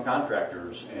we've gone to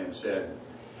contractors and said,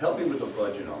 help me with a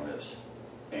budget on this.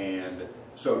 And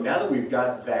so now that we've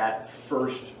got that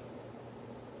first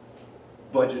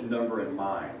budget number in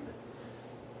mind,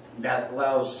 that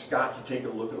allows Scott to take a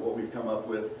look at what we've come up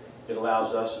with. It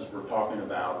allows us, as we're talking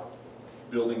about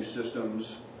building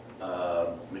systems,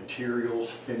 materials,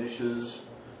 finishes,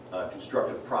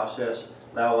 constructive process,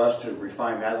 allow us to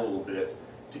refine that a little bit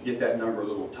to get that number a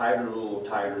little tighter, a little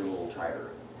tighter, a little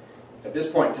tighter. At this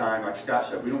point in time, like Scott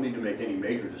said, we don't need to make any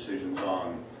major decisions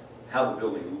on how the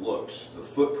building looks, the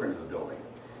footprint of the building.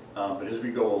 But as we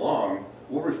go along,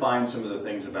 we'll refine some of the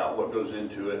things about what goes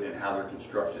into it and how they're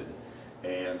constructed.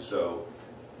 And so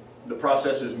the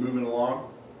process is moving along.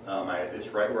 It's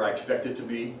right where I expect it to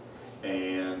be.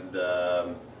 And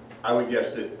I would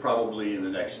guess that probably in the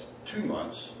next 2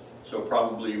 months, so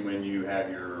probably when you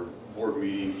have your board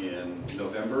meeting in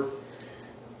November,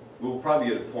 we'll probably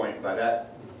get a point by that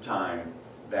time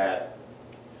that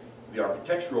the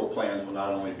architectural plans will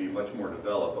not only be much more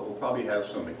developed, but we'll probably have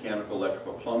some mechanical,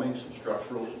 electrical, plumbing, some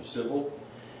structural, some civil.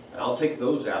 And I'll take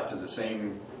those out to the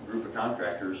same group of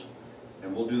contractors,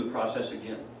 and we'll do the process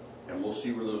again. And we'll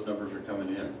see where those numbers are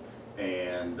coming in.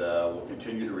 And we'll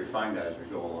continue to refine that as we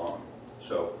go along.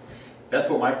 So that's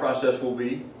what my process will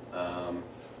be.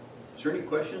 Is there any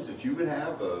questions that you would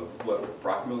have of what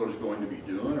Brockmiller is going to be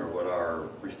doing, or what our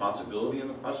responsibility in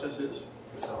the process is?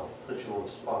 So I'll put you on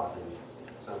the spot, and it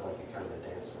sounds like you're kind of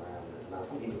dancing around it. And I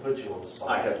don't mean to put you on the spot.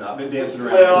 I have not been dancing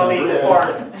around. Well, I mean, as far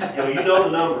as, you know the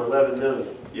number, 11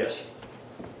 million. Yes.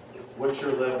 What's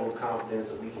your level of confidence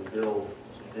that we can build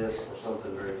this or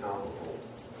something very comparable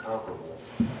for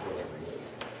 11 million?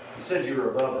 You said you were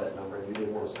above that number, and you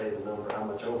didn't want to say the number, how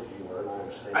much over you were, and I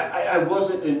understand. I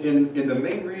wasn't, and the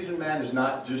main reason, Matt, is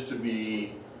not just to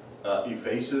be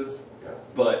evasive, Yeah.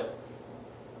 but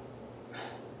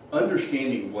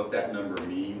understanding what that number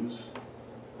means,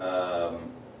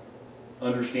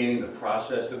 understanding the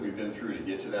process that we've been through to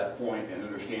get to that point, and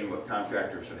understanding what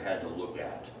contractors have had to look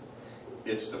at.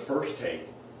 It's the first take,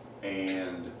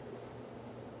 and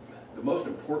the most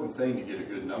important thing to get a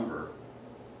good number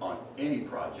on any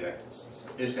project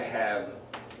is to have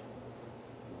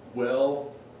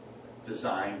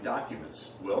well-designed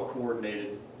documents,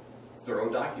 well-coordinated,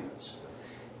 thorough documents.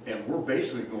 And we're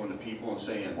basically going to people and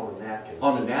saying, On a napkin.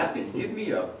 on a napkin, give me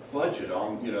a budget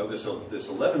on, you know, this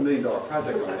 $11 million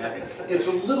project on a napkin. It's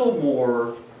a little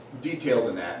more detailed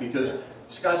than that, because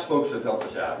Scott's folks have helped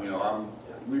us out. You know,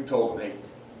 we've told them, hey,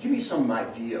 give me some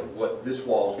idea of what this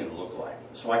wall is going to look like,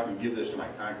 so I can give this to my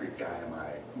concrete guy and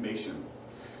my mason.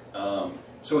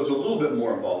 So it's a little bit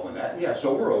more involved in that. Yeah,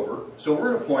 so we're over. So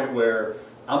we're at a point where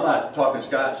I'm not talking to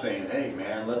Scott saying, hey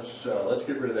man, let's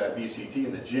get rid of that VCT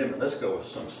in the gym and let's go with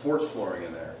some sports flooring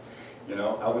in there. You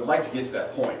know, I would like to get to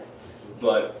that point.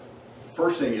 But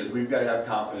first thing is we've got to have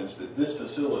confidence that this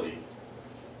facility,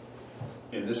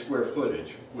 in this square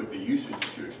footage, with the usage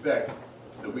that you expect,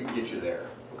 that we can get you there.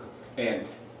 And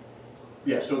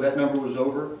yeah, so that number was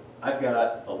over. I've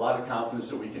got a lot of confidence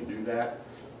that we can do that.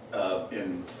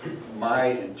 And my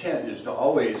intent is to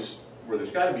always, where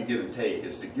there's got to be give and take,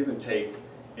 is to give and take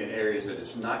in areas that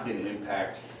it's not going to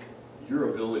impact your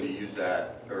ability to use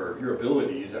that, or your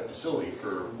ability to use that facility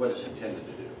for what it's intended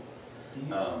to do. Do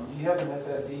you have an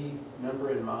FFE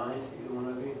number in mind, either one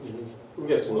of you? We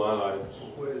get some line items.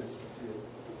 What is,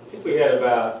 I think we had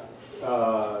about,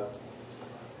 about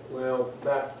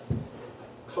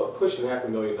pushing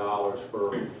 $500,000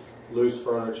 for loose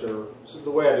furniture. So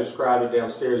the way I described it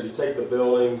downstairs, you take the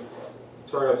building,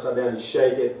 turn it upside down, you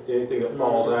shake it, anything that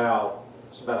falls out,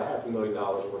 it's about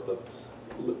 $500,000 worth of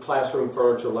classroom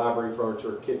furniture, library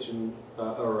furniture, kitchen,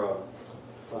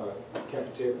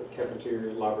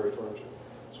 cafeteria, library furniture.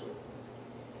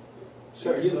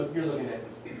 so you're looking at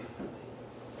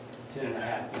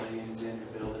 10.5 million then to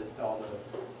build it, all the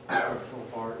structural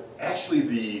part? Actually, 10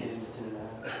 to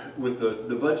 10.5. with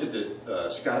the budget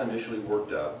that Scott initially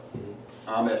worked up,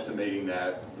 I'm estimating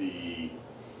that the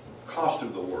cost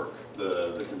of the work,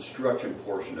 the construction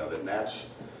portion of it, and that's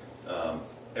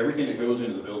everything that goes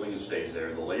into the building and stays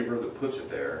there, the labor that puts it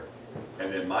there,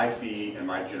 and then my fee and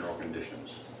my general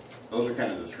conditions. Those are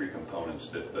kind of the three components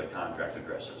that the contract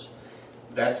addresses.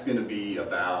 That's going to be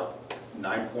about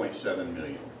 $9.7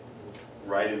 million,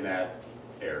 right in that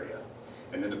area.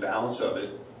 And then the balance of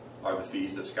it are the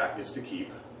fees that Scott gets to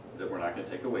keep, that we're not going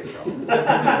to take away from him.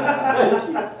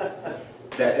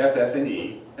 That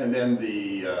FF&E, and then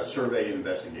the survey and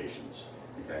investigations.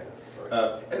 Okay,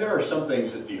 and there are some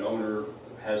things that the owner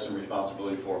has some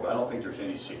responsibility for, but I don't think there's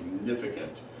any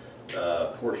significant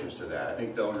portions to that. I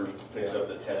think the owner picks up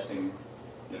the testing,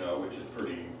 you know, which is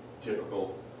pretty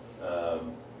typical.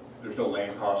 There's no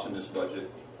land costs in this budget.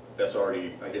 That's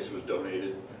already, I guess it was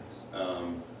donated.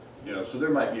 You know, so there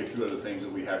might be a few other things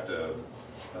that we have to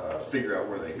figure out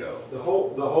where they go. The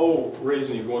whole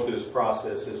reason you're going through this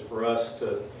process is for us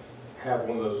to have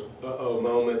one of those uh-oh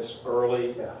moments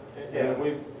early. Yeah.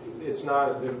 And it's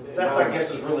not. That's, I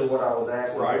guess, is really what I was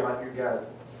asking. Right. Like you guys,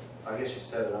 I guess you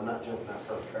said it, I'm not jumping out in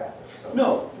front of traffic. So.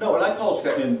 No, and I called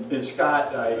Scott, and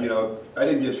Scott, you know, I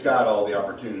didn't give Scott all the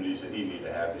opportunities that he needed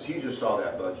to have, because he just saw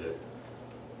that budget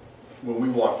when we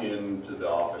walked into the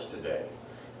office today.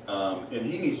 And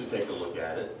he needs to take a look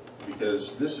at it,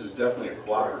 because this is definitely a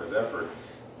cooperative effort.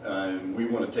 And we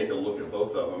want to take a look at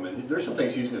both of them. And there's some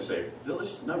things he's going to say, Bill,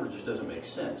 this number just doesn't make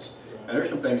sense. And there's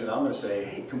some things that I'm going to say,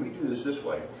 hey, can we do this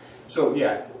way? So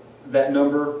yeah, that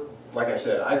number, like I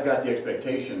said, I've got the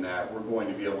expectation that we're going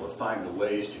to be able to find the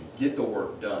ways to get the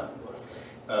work done.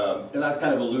 And I've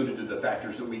kind of alluded to the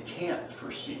factors that we can't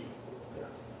foresee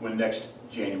when next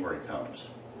January comes.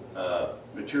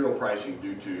 Material pricing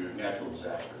due to natural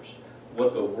disasters,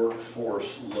 what the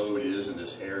workforce load is in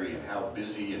this area, and how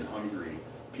busy and hungry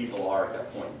people are at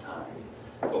that point in time.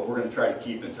 But we're going to try to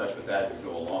keep in touch with that as we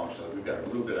go along, so that we've got a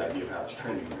real good idea of how it's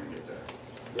trending when we get there.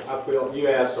 Yeah, I feel, you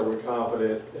asked, are we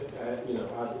confident? You know,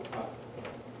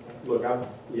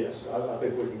 yes, I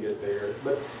think we can get there.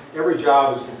 But every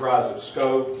job is comprised of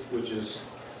scope, which is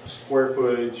square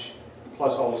footage,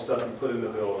 plus all the stuff you put in the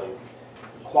building,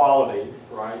 quality,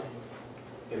 right?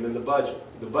 And then the budget.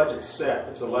 The budget's set.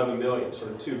 It's 11 million. So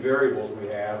the two variables we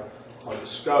have are the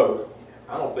scope.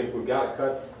 I don't think we've got to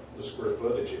cut the square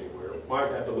footage anywhere. We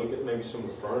might have to look at maybe some of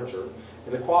the furniture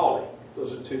and the quality.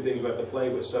 Those are two things we have to play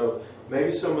with. So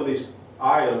maybe some of these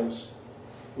items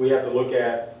we have to look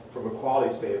at from a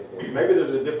quality standpoint. Maybe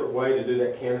there's a different way to do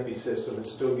that canopy system. It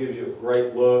still gives you a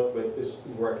great look, but it's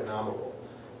more economical.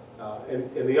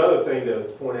 And the other thing to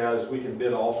point out is we can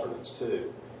bid alternates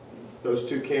too. Those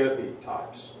two canopy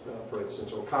types, for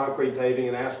instance, or concrete paving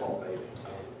and asphalt paving.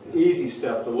 Easy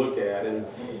stuff to look at, and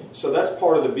so that's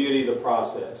part of the beauty of the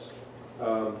process.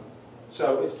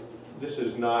 So this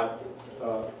is not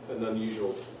an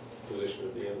unusual position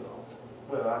at the end of all.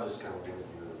 Well, I just kind of wanted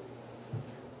your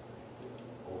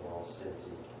overall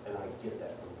senses, and I get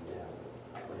that from you now,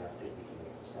 but I think we can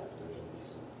make this happen. There's going to be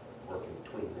some work in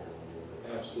between now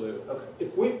and then. Absolutely. Okay.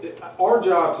 Our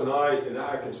job tonight, and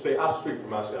I'll speak for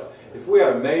myself. If we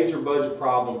had a major budget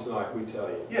problem tonight, we tell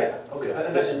you. Yeah, okay.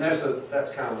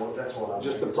 That's kind of what I'm.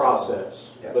 Just the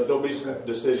process. Yeah. But there'll be some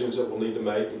decisions that we'll need to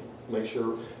make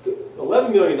sure.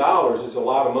 $11 million is a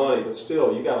lot of money, but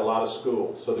still, you got a lot of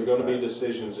schools. So there are going to be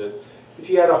decisions that, if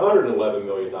you had $111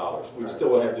 million, we'd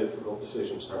still have difficult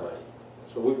decisions to make.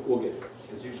 So we'll get there.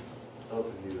 Because you, both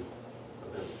of you,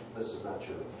 this is not the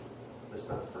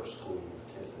first school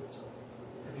you've attended, so.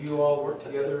 Have you all worked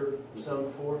together some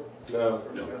before? No.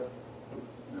 No.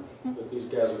 But these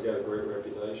guys have got a great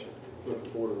reputation. Looking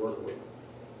forward to working with them.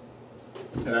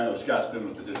 And I know Scott's been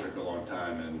with the district a long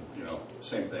time, and, you know,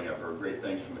 same thing, I've heard great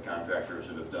things from the contractors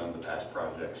that have done the past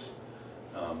projects.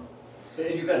 And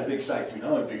you've got a big site too,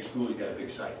 not only a big school, you've got a big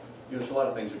site. You know, there's a lot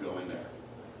of things that go in there.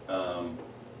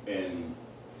 And,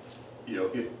 you know,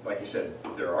 if, like you said,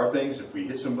 if there are things, if we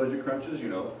hit some budget crunches, you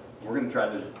know, we're gonna try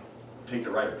to take the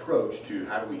right approach to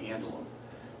how do we handle them,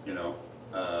 you know?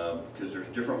 Because there's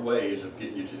different ways of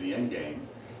getting you to the end game,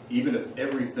 even if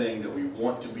everything that we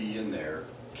want to be in there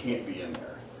can't be in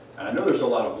there. And I know there's a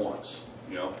lot of wants,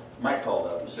 you know. Mike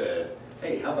called up and said,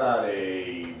 hey, how about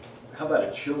a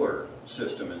chiller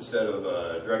system instead of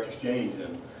a direct exchange?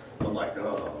 And I'm like,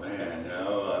 oh man, you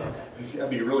know, that'd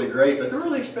be really great, but they're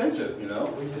really expensive, you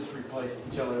know. We just replaced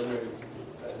the chiller. The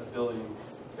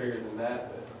building's bigger than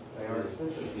that, but they are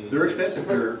expensive. They're expensive.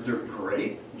 They're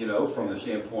great, you know, from the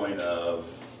standpoint of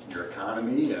your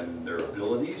economy and their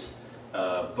abilities,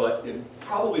 but it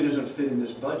probably doesn't fit in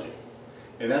this budget.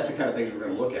 And that's the kind of things we're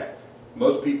going to look at.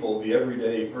 Most people, the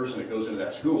everyday person that goes into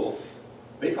that school,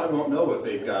 they probably won't know if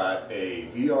they've got a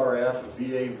VRF, a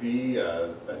VAV,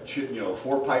 a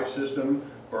 4-pipe system,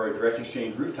 or a direct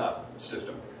exchange rooftop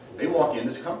system. They walk in,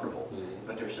 it's comfortable,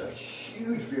 but there's a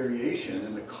huge variation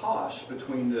in the cost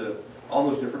between all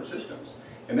those different systems.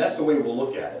 And that's the way we'll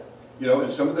look at it. You know,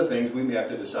 and some of the things we may have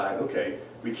to decide, okay,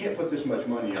 we can't put this much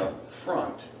money up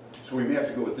front, so we may have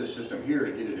to go with this system here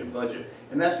to get it in budget.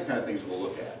 And that's the kind of things we'll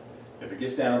look at. If it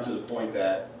gets down to the point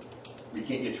that we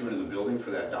can't get you into the building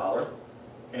for that dollar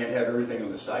and have everything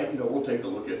on the site, you know, we'll take a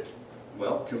look at,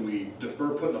 well, can we defer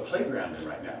putting a playground in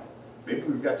right now? Maybe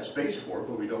we've got the space for it,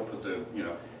 but we don't put the, you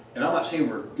know, and I'm not saying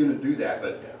we're going to do that,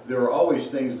 but there are always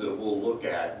things that we'll look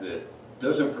at that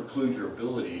doesn't preclude your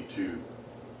ability to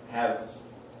have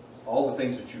all the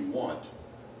things that you want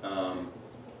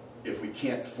if we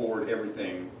can't afford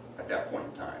everything at that point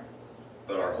in time.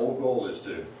 But our whole goal is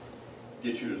to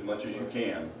get you as much as you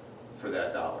can for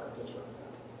that dollar.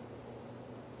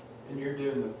 And you're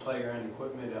doing the playground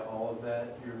equipment, all of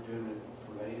that, you're doing it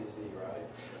from A to Z, right?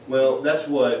 Well, that's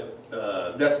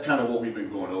kind of what we've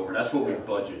been going over. That's what we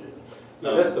budgeted.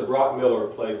 Yeah, that's the Brock Miller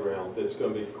playground that's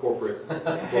going to be corporate. Brock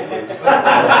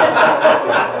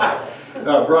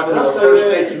Miller First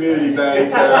State Community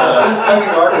Bank, Fleming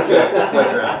Architect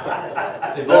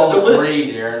playground. They've all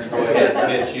agreed, Aaron, to go ahead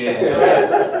and pitch in.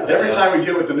 Every time we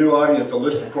get with the new audience, a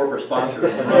list of corporate sponsors.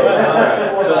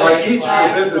 So like each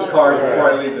of the business cards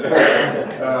before I leave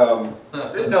today.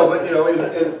 No, but you know,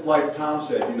 and like Tom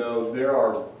said, you know,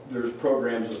 there's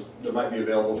programs that might be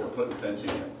available for putting fencing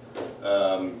in.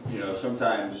 You know,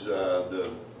 sometimes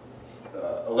the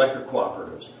electric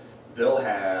cooperatives, they'll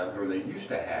have, or they used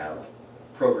to have,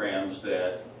 programs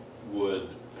that would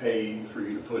pay for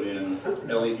you to put in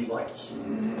LED lights.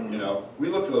 You know, we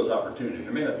look for those opportunities.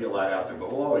 There may not be a lot out there,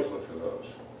 but we'll always look for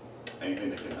those.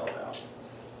 Anything that can help out.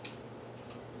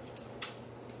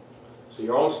 So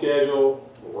you're on schedule,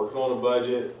 we're working on a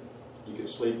budget, you can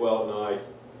sleep well at night,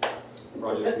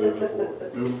 project's moving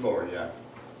forward. Moving forward, yeah.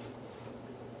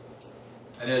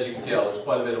 And as you can tell, there's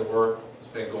quite a bit of work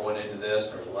that's been going into this.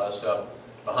 There's a lot of stuff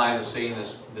behind the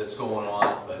scenes that's going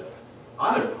on, but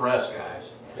I'm impressed,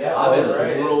 guys. Yeah, I've been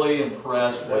right. really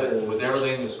impressed with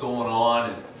everything that's going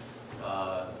on and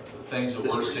the things that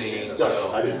we're seeing, so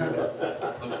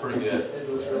looks pretty good. It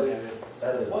was really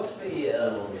good. What's the,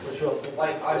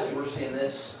 like, obviously we're seeing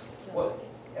this, at what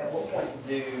point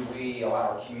do we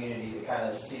allow our community to kind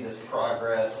of see this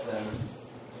progress and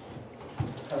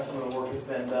kind of some of the work that's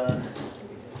been done?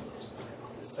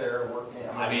 Is Sarah working?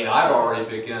 I mean, I've already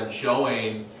begun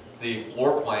showing the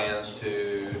floor plans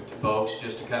to folks,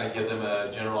 just to kind of give them a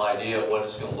general idea of what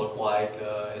it's gonna look like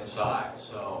inside,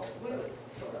 so. We would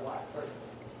sort of like for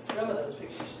some of those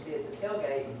pictures to be at the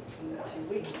tailgate in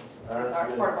 2 weeks. It's our,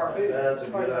 part of our booth. That's a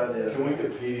good idea. Can we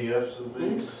get PDFs of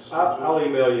these? I'll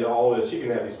email you all this, you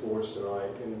can have these boards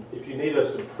tonight, and if you need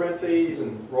us to print these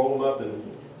and roll them up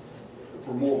and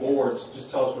for more boards,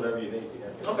 just tell us whatever you need.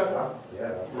 Okay.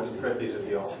 Yeah. Let's print these at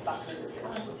the office.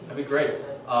 That'd be great.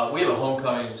 We have a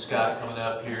homecoming, Scott, coming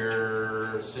up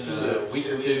here in a week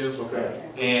or two. Okay.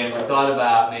 And we thought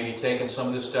about maybe taking some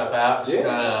of this stuff out, just Yeah.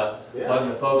 kind of Yeah. letting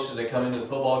the folks as they come into the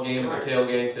football game and the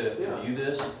tailgate to view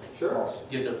this, Sure.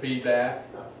 give their feedback.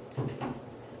 I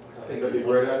think that'd be a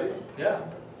great idea. Yeah,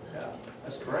 yeah,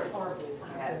 that's great. Our booth, we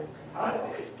had out of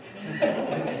it.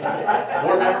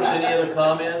 Board members, any other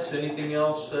comments? Anything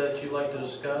else that you'd like to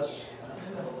discuss?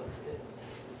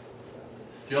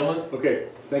 Gentlemen? Okay,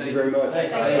 thank you very much.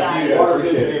 Thank you. Water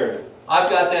engineering. I've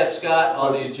got that, Scott,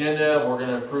 on the agenda. We're going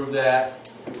to approve that.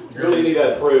 You really need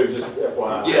that approved, just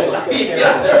FYI. Yes.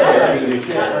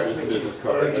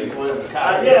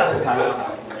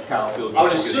 I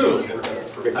would assume.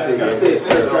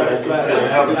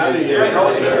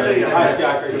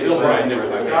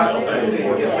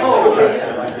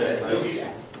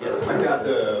 Yes, I got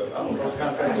the.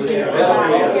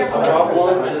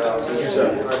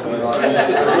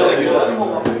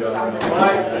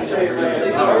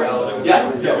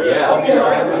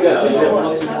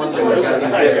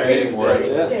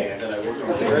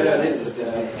 That's a great idea.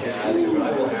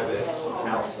 I will have it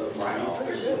out of my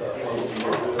office.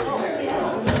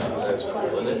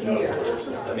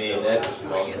 I mean, that's,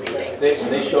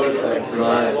 they showed us that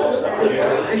design and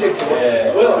stuff.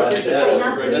 Yeah, well, that's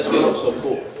getting so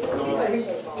cool.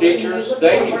 Teachers,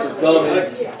 thank you for coming.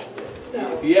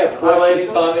 If you have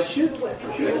questions, comments, shoot. I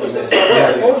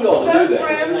told y'all to do that.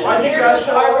 Why'd you guys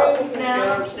show up? Our rooms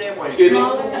now. Excuse me?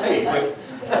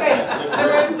 Okay, the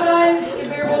room size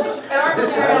comparable, at our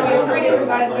building right now, we have 3 different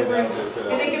sizes of rooms.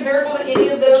 Is it comparable to any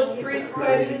of those 3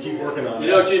 sizes? You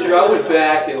know, Ginger, I went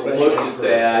back and looked at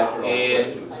that,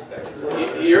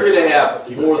 and you're going to have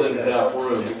more than enough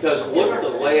room, because look at the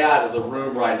layout of the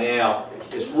room right now.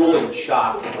 It's really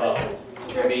chopped up.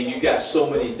 I mean, you got so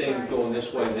many things going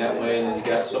this way and that way, and then you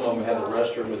got some of them have the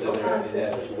restroom within there and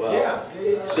that as well.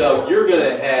 So you're going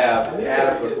to have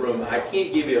adequate room. I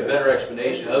can't give you a better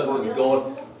explanation other than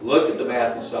going, look at the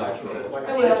math and science room.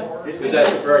 I will. Because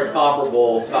that's a very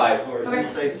comparable type. Did you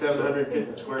say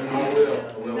 750 square feet?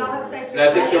 And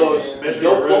I think those,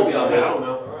 don't quote me on I don't that.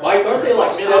 know. Mike, aren't they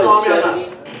like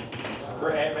 770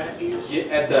 For Aunt Matthews?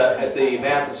 at the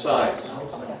math and science?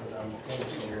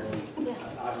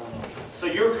 So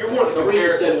you're wanting to Somebody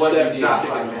compare said to what 70 you've is got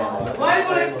sticking right in now. my mind. Well, I just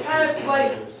want to kind of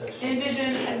like envision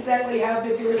exactly how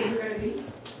big the rooms are going to be.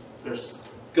 There's,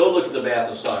 Go look at the math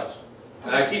and science.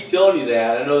 And I keep telling you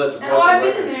that. I know that's a And well, I've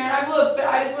broken been in record. there and I've looked, but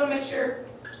I just want to make sure.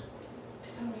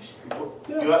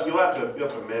 you'll have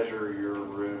to measure your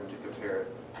room to compare it.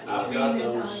 I've got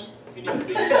those. If you need to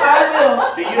be. I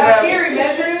will. Do you Have have, Carrie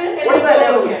measure it. what did that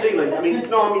have on the Okay. ceiling? I mean,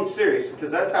 no, I mean serious, because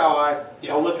that's how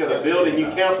I'll look at a building, you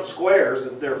count the squares,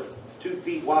 if they're 2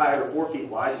 feet wide or 4 feet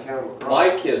wide, you count them across.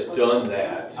 Mike has done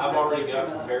that. I've already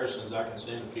got comparisons I can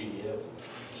send a PDF.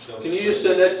 Can you just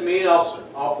send that to me and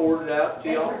I'll forward it out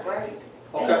to y'all? Great.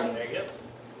 Okay. There you go.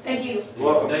 Thank you.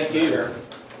 Welcome. Thank you.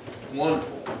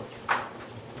 Wonderful.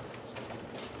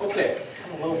 Okay.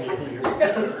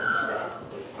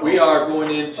 We are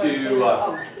going into,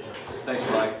 thanks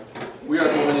Mike. We are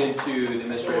going into the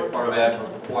administrative part of that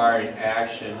requiring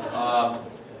action.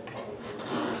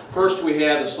 First, we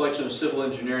have the selection of civil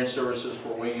engineering services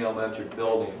for Wing Elementary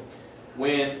Building.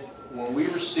 When we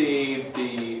received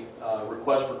the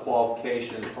request for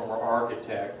qualifications from our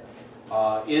architect,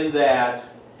 in that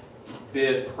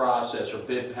bid process or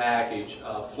bid package,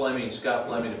 Scott Fleming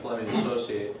and Fleming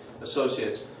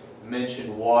Associates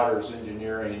mentioned Waters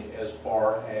Engineering as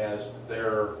far as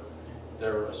their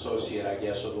associate, I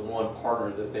guess, or the one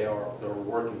partner that they're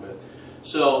working with.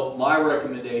 So my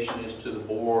recommendation is to the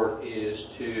board is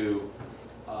to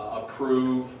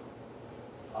approve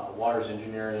Waters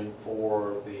Engineering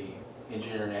for the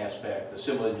engineering aspect, the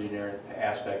civil engineering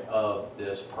aspect of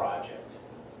this project,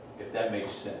 if that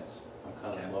makes sense. I'm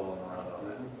kind of leveling around on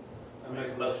that. I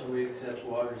make a motion, we accept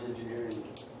Waters Engineering.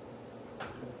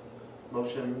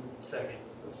 Motion, Second.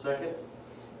 a second.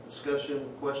 Discussion,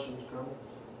 questions,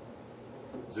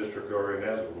 comments? District already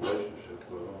has a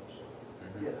relationship with them.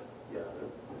 Yeah,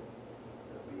 that'd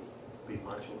be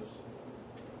my choice.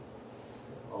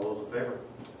 All those in favor?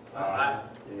 Aye.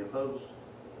 Any opposed?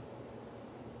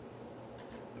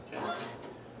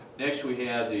 Next, we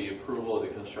have the approval of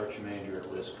the construction manager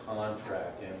at risk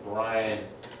contract, and Brian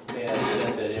has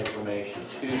sent that information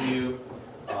to you.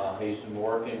 He's been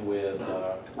working with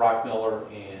Rockmiller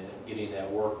and getting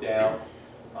that worked out.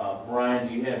 Brian,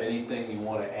 do you have anything you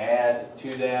want to add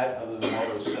to that other than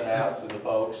what was sent out to the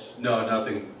folks? No,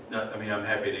 nothing. I mean, I'm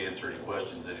happy to answer any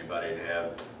questions anybody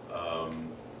have.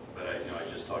 But I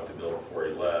just talked to Bill before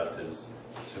he left, and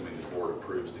assuming the board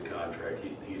approves the contract,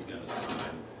 he's going to sign,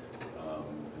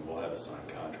 and we'll have a signed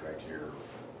contract here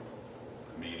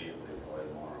immediately, probably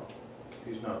tomorrow.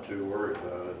 He's not too worried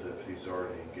about it if he's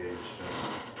already engaged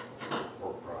in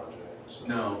work projects. So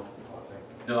No, I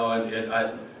think no, and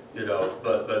I,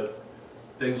 but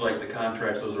things like the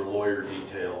contracts, those are lawyer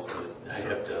details that I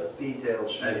have to.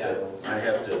 Details. I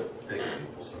have to pick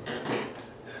people. So.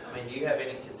 I mean, do you have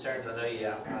any concerns? I know you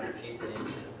outlined a few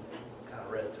things and kind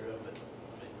of read through them,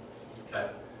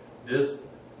 but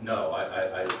No,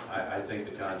 I think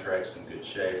the contract's in good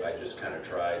shape. I just kind of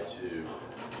tried to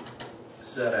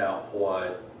set out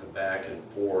what the back and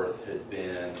forth had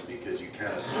been, because you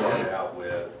kind of start out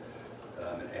with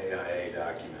an AIA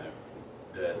document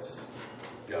that's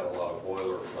got a lot of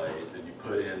boilerplate, and you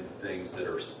put in things that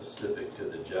are specific to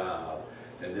the job,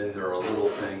 and then there are little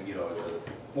things, the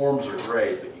forms are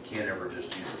great, but you can't ever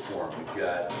just use the form. You've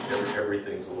got,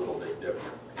 everything's a little bit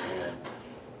different. And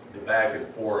the back and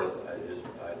forth is,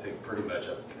 I think, pretty much,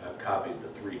 I've copied the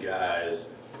three guys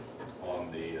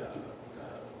on the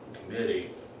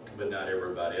committee, but not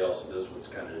everybody else. So this was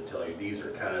kind of to tell you, these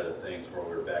are kind of the things where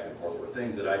we were back and forth, were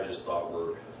things that I just thought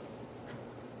were,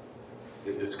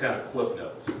 it's kind of cliff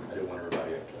notes. I didn't want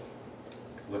everybody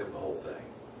to look at the whole thing.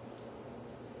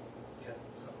 okay.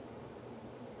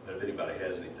 But if anybody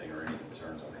has anything or any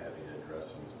concerns, I'm happy to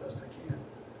address them as best I can.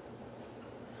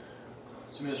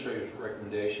 It's the administrator's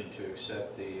recommendation to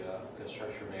accept the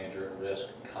construction manager at risk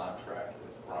contract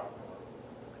with Rockmiller.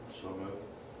 so moved.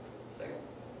 Second.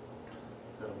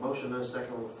 Got a motion and a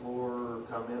second on the floor.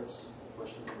 Comments,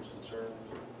 questions, concerns?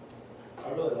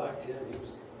 I really liked him.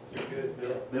 You're good,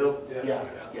 Bill. Bill? Yeah.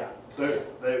 Yeah.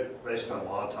 They spent a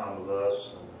lot of time with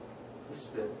us, and It's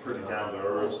been pretty down to It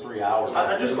earth. was 3 hours.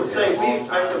 I just want to say, we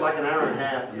expected like an hour and a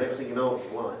half. The next thing you know, it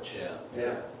was lunch. Yeah.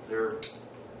 Yeah. They're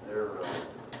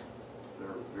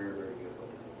very, very good.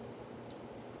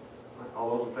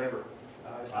 All those in favor?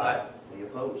 Aye. Any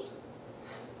opposed?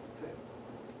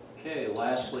 Okay,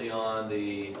 lastly on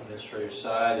the administrative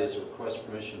side is a request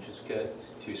permission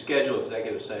to schedule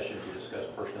executive session to discuss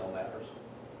personnel matters.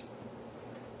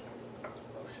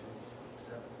 Motion.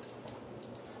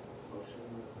 Motion.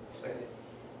 Second.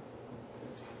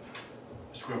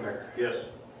 Mr. Quimbacker. Yes.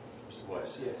 Mr.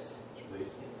 Weiss. Yes. Mr. Lees.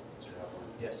 Mr. Halpern.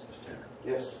 Yes. Mr. Tanner.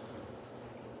 Yes.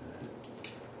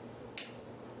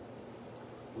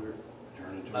 We're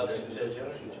adjourning to Motion to adjourn.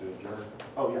 Motion to adjourn.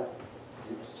 Oh, yeah.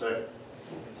 Second.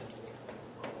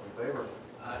 All in favor?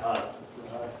 Aye.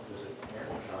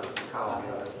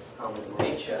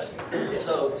 Hey, Chuck.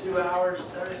 So 2 hours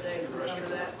Thursday, if we remember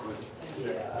that?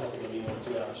 Yeah, I don't think it'll be more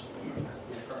than 2 hours.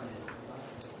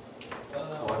 I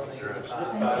think it's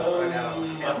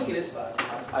 5. I think it is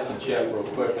 5. I can check real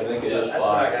quick, I think it is That's what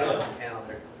I 5. got on the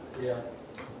calendar. Yeah.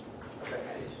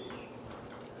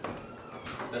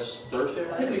 That's Thursday, I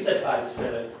think right? we said 5 to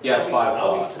 7. Yeah, it's 5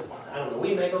 I'll be o'clock. I don't know,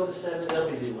 we may go to 7, they'll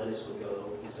be doing this, we'll go, it'll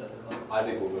be 7 o'clock. I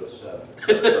think we'll go to 7,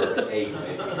 or 8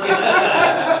 maybe.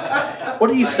 What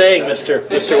are you saying, Mr.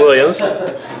 Williams?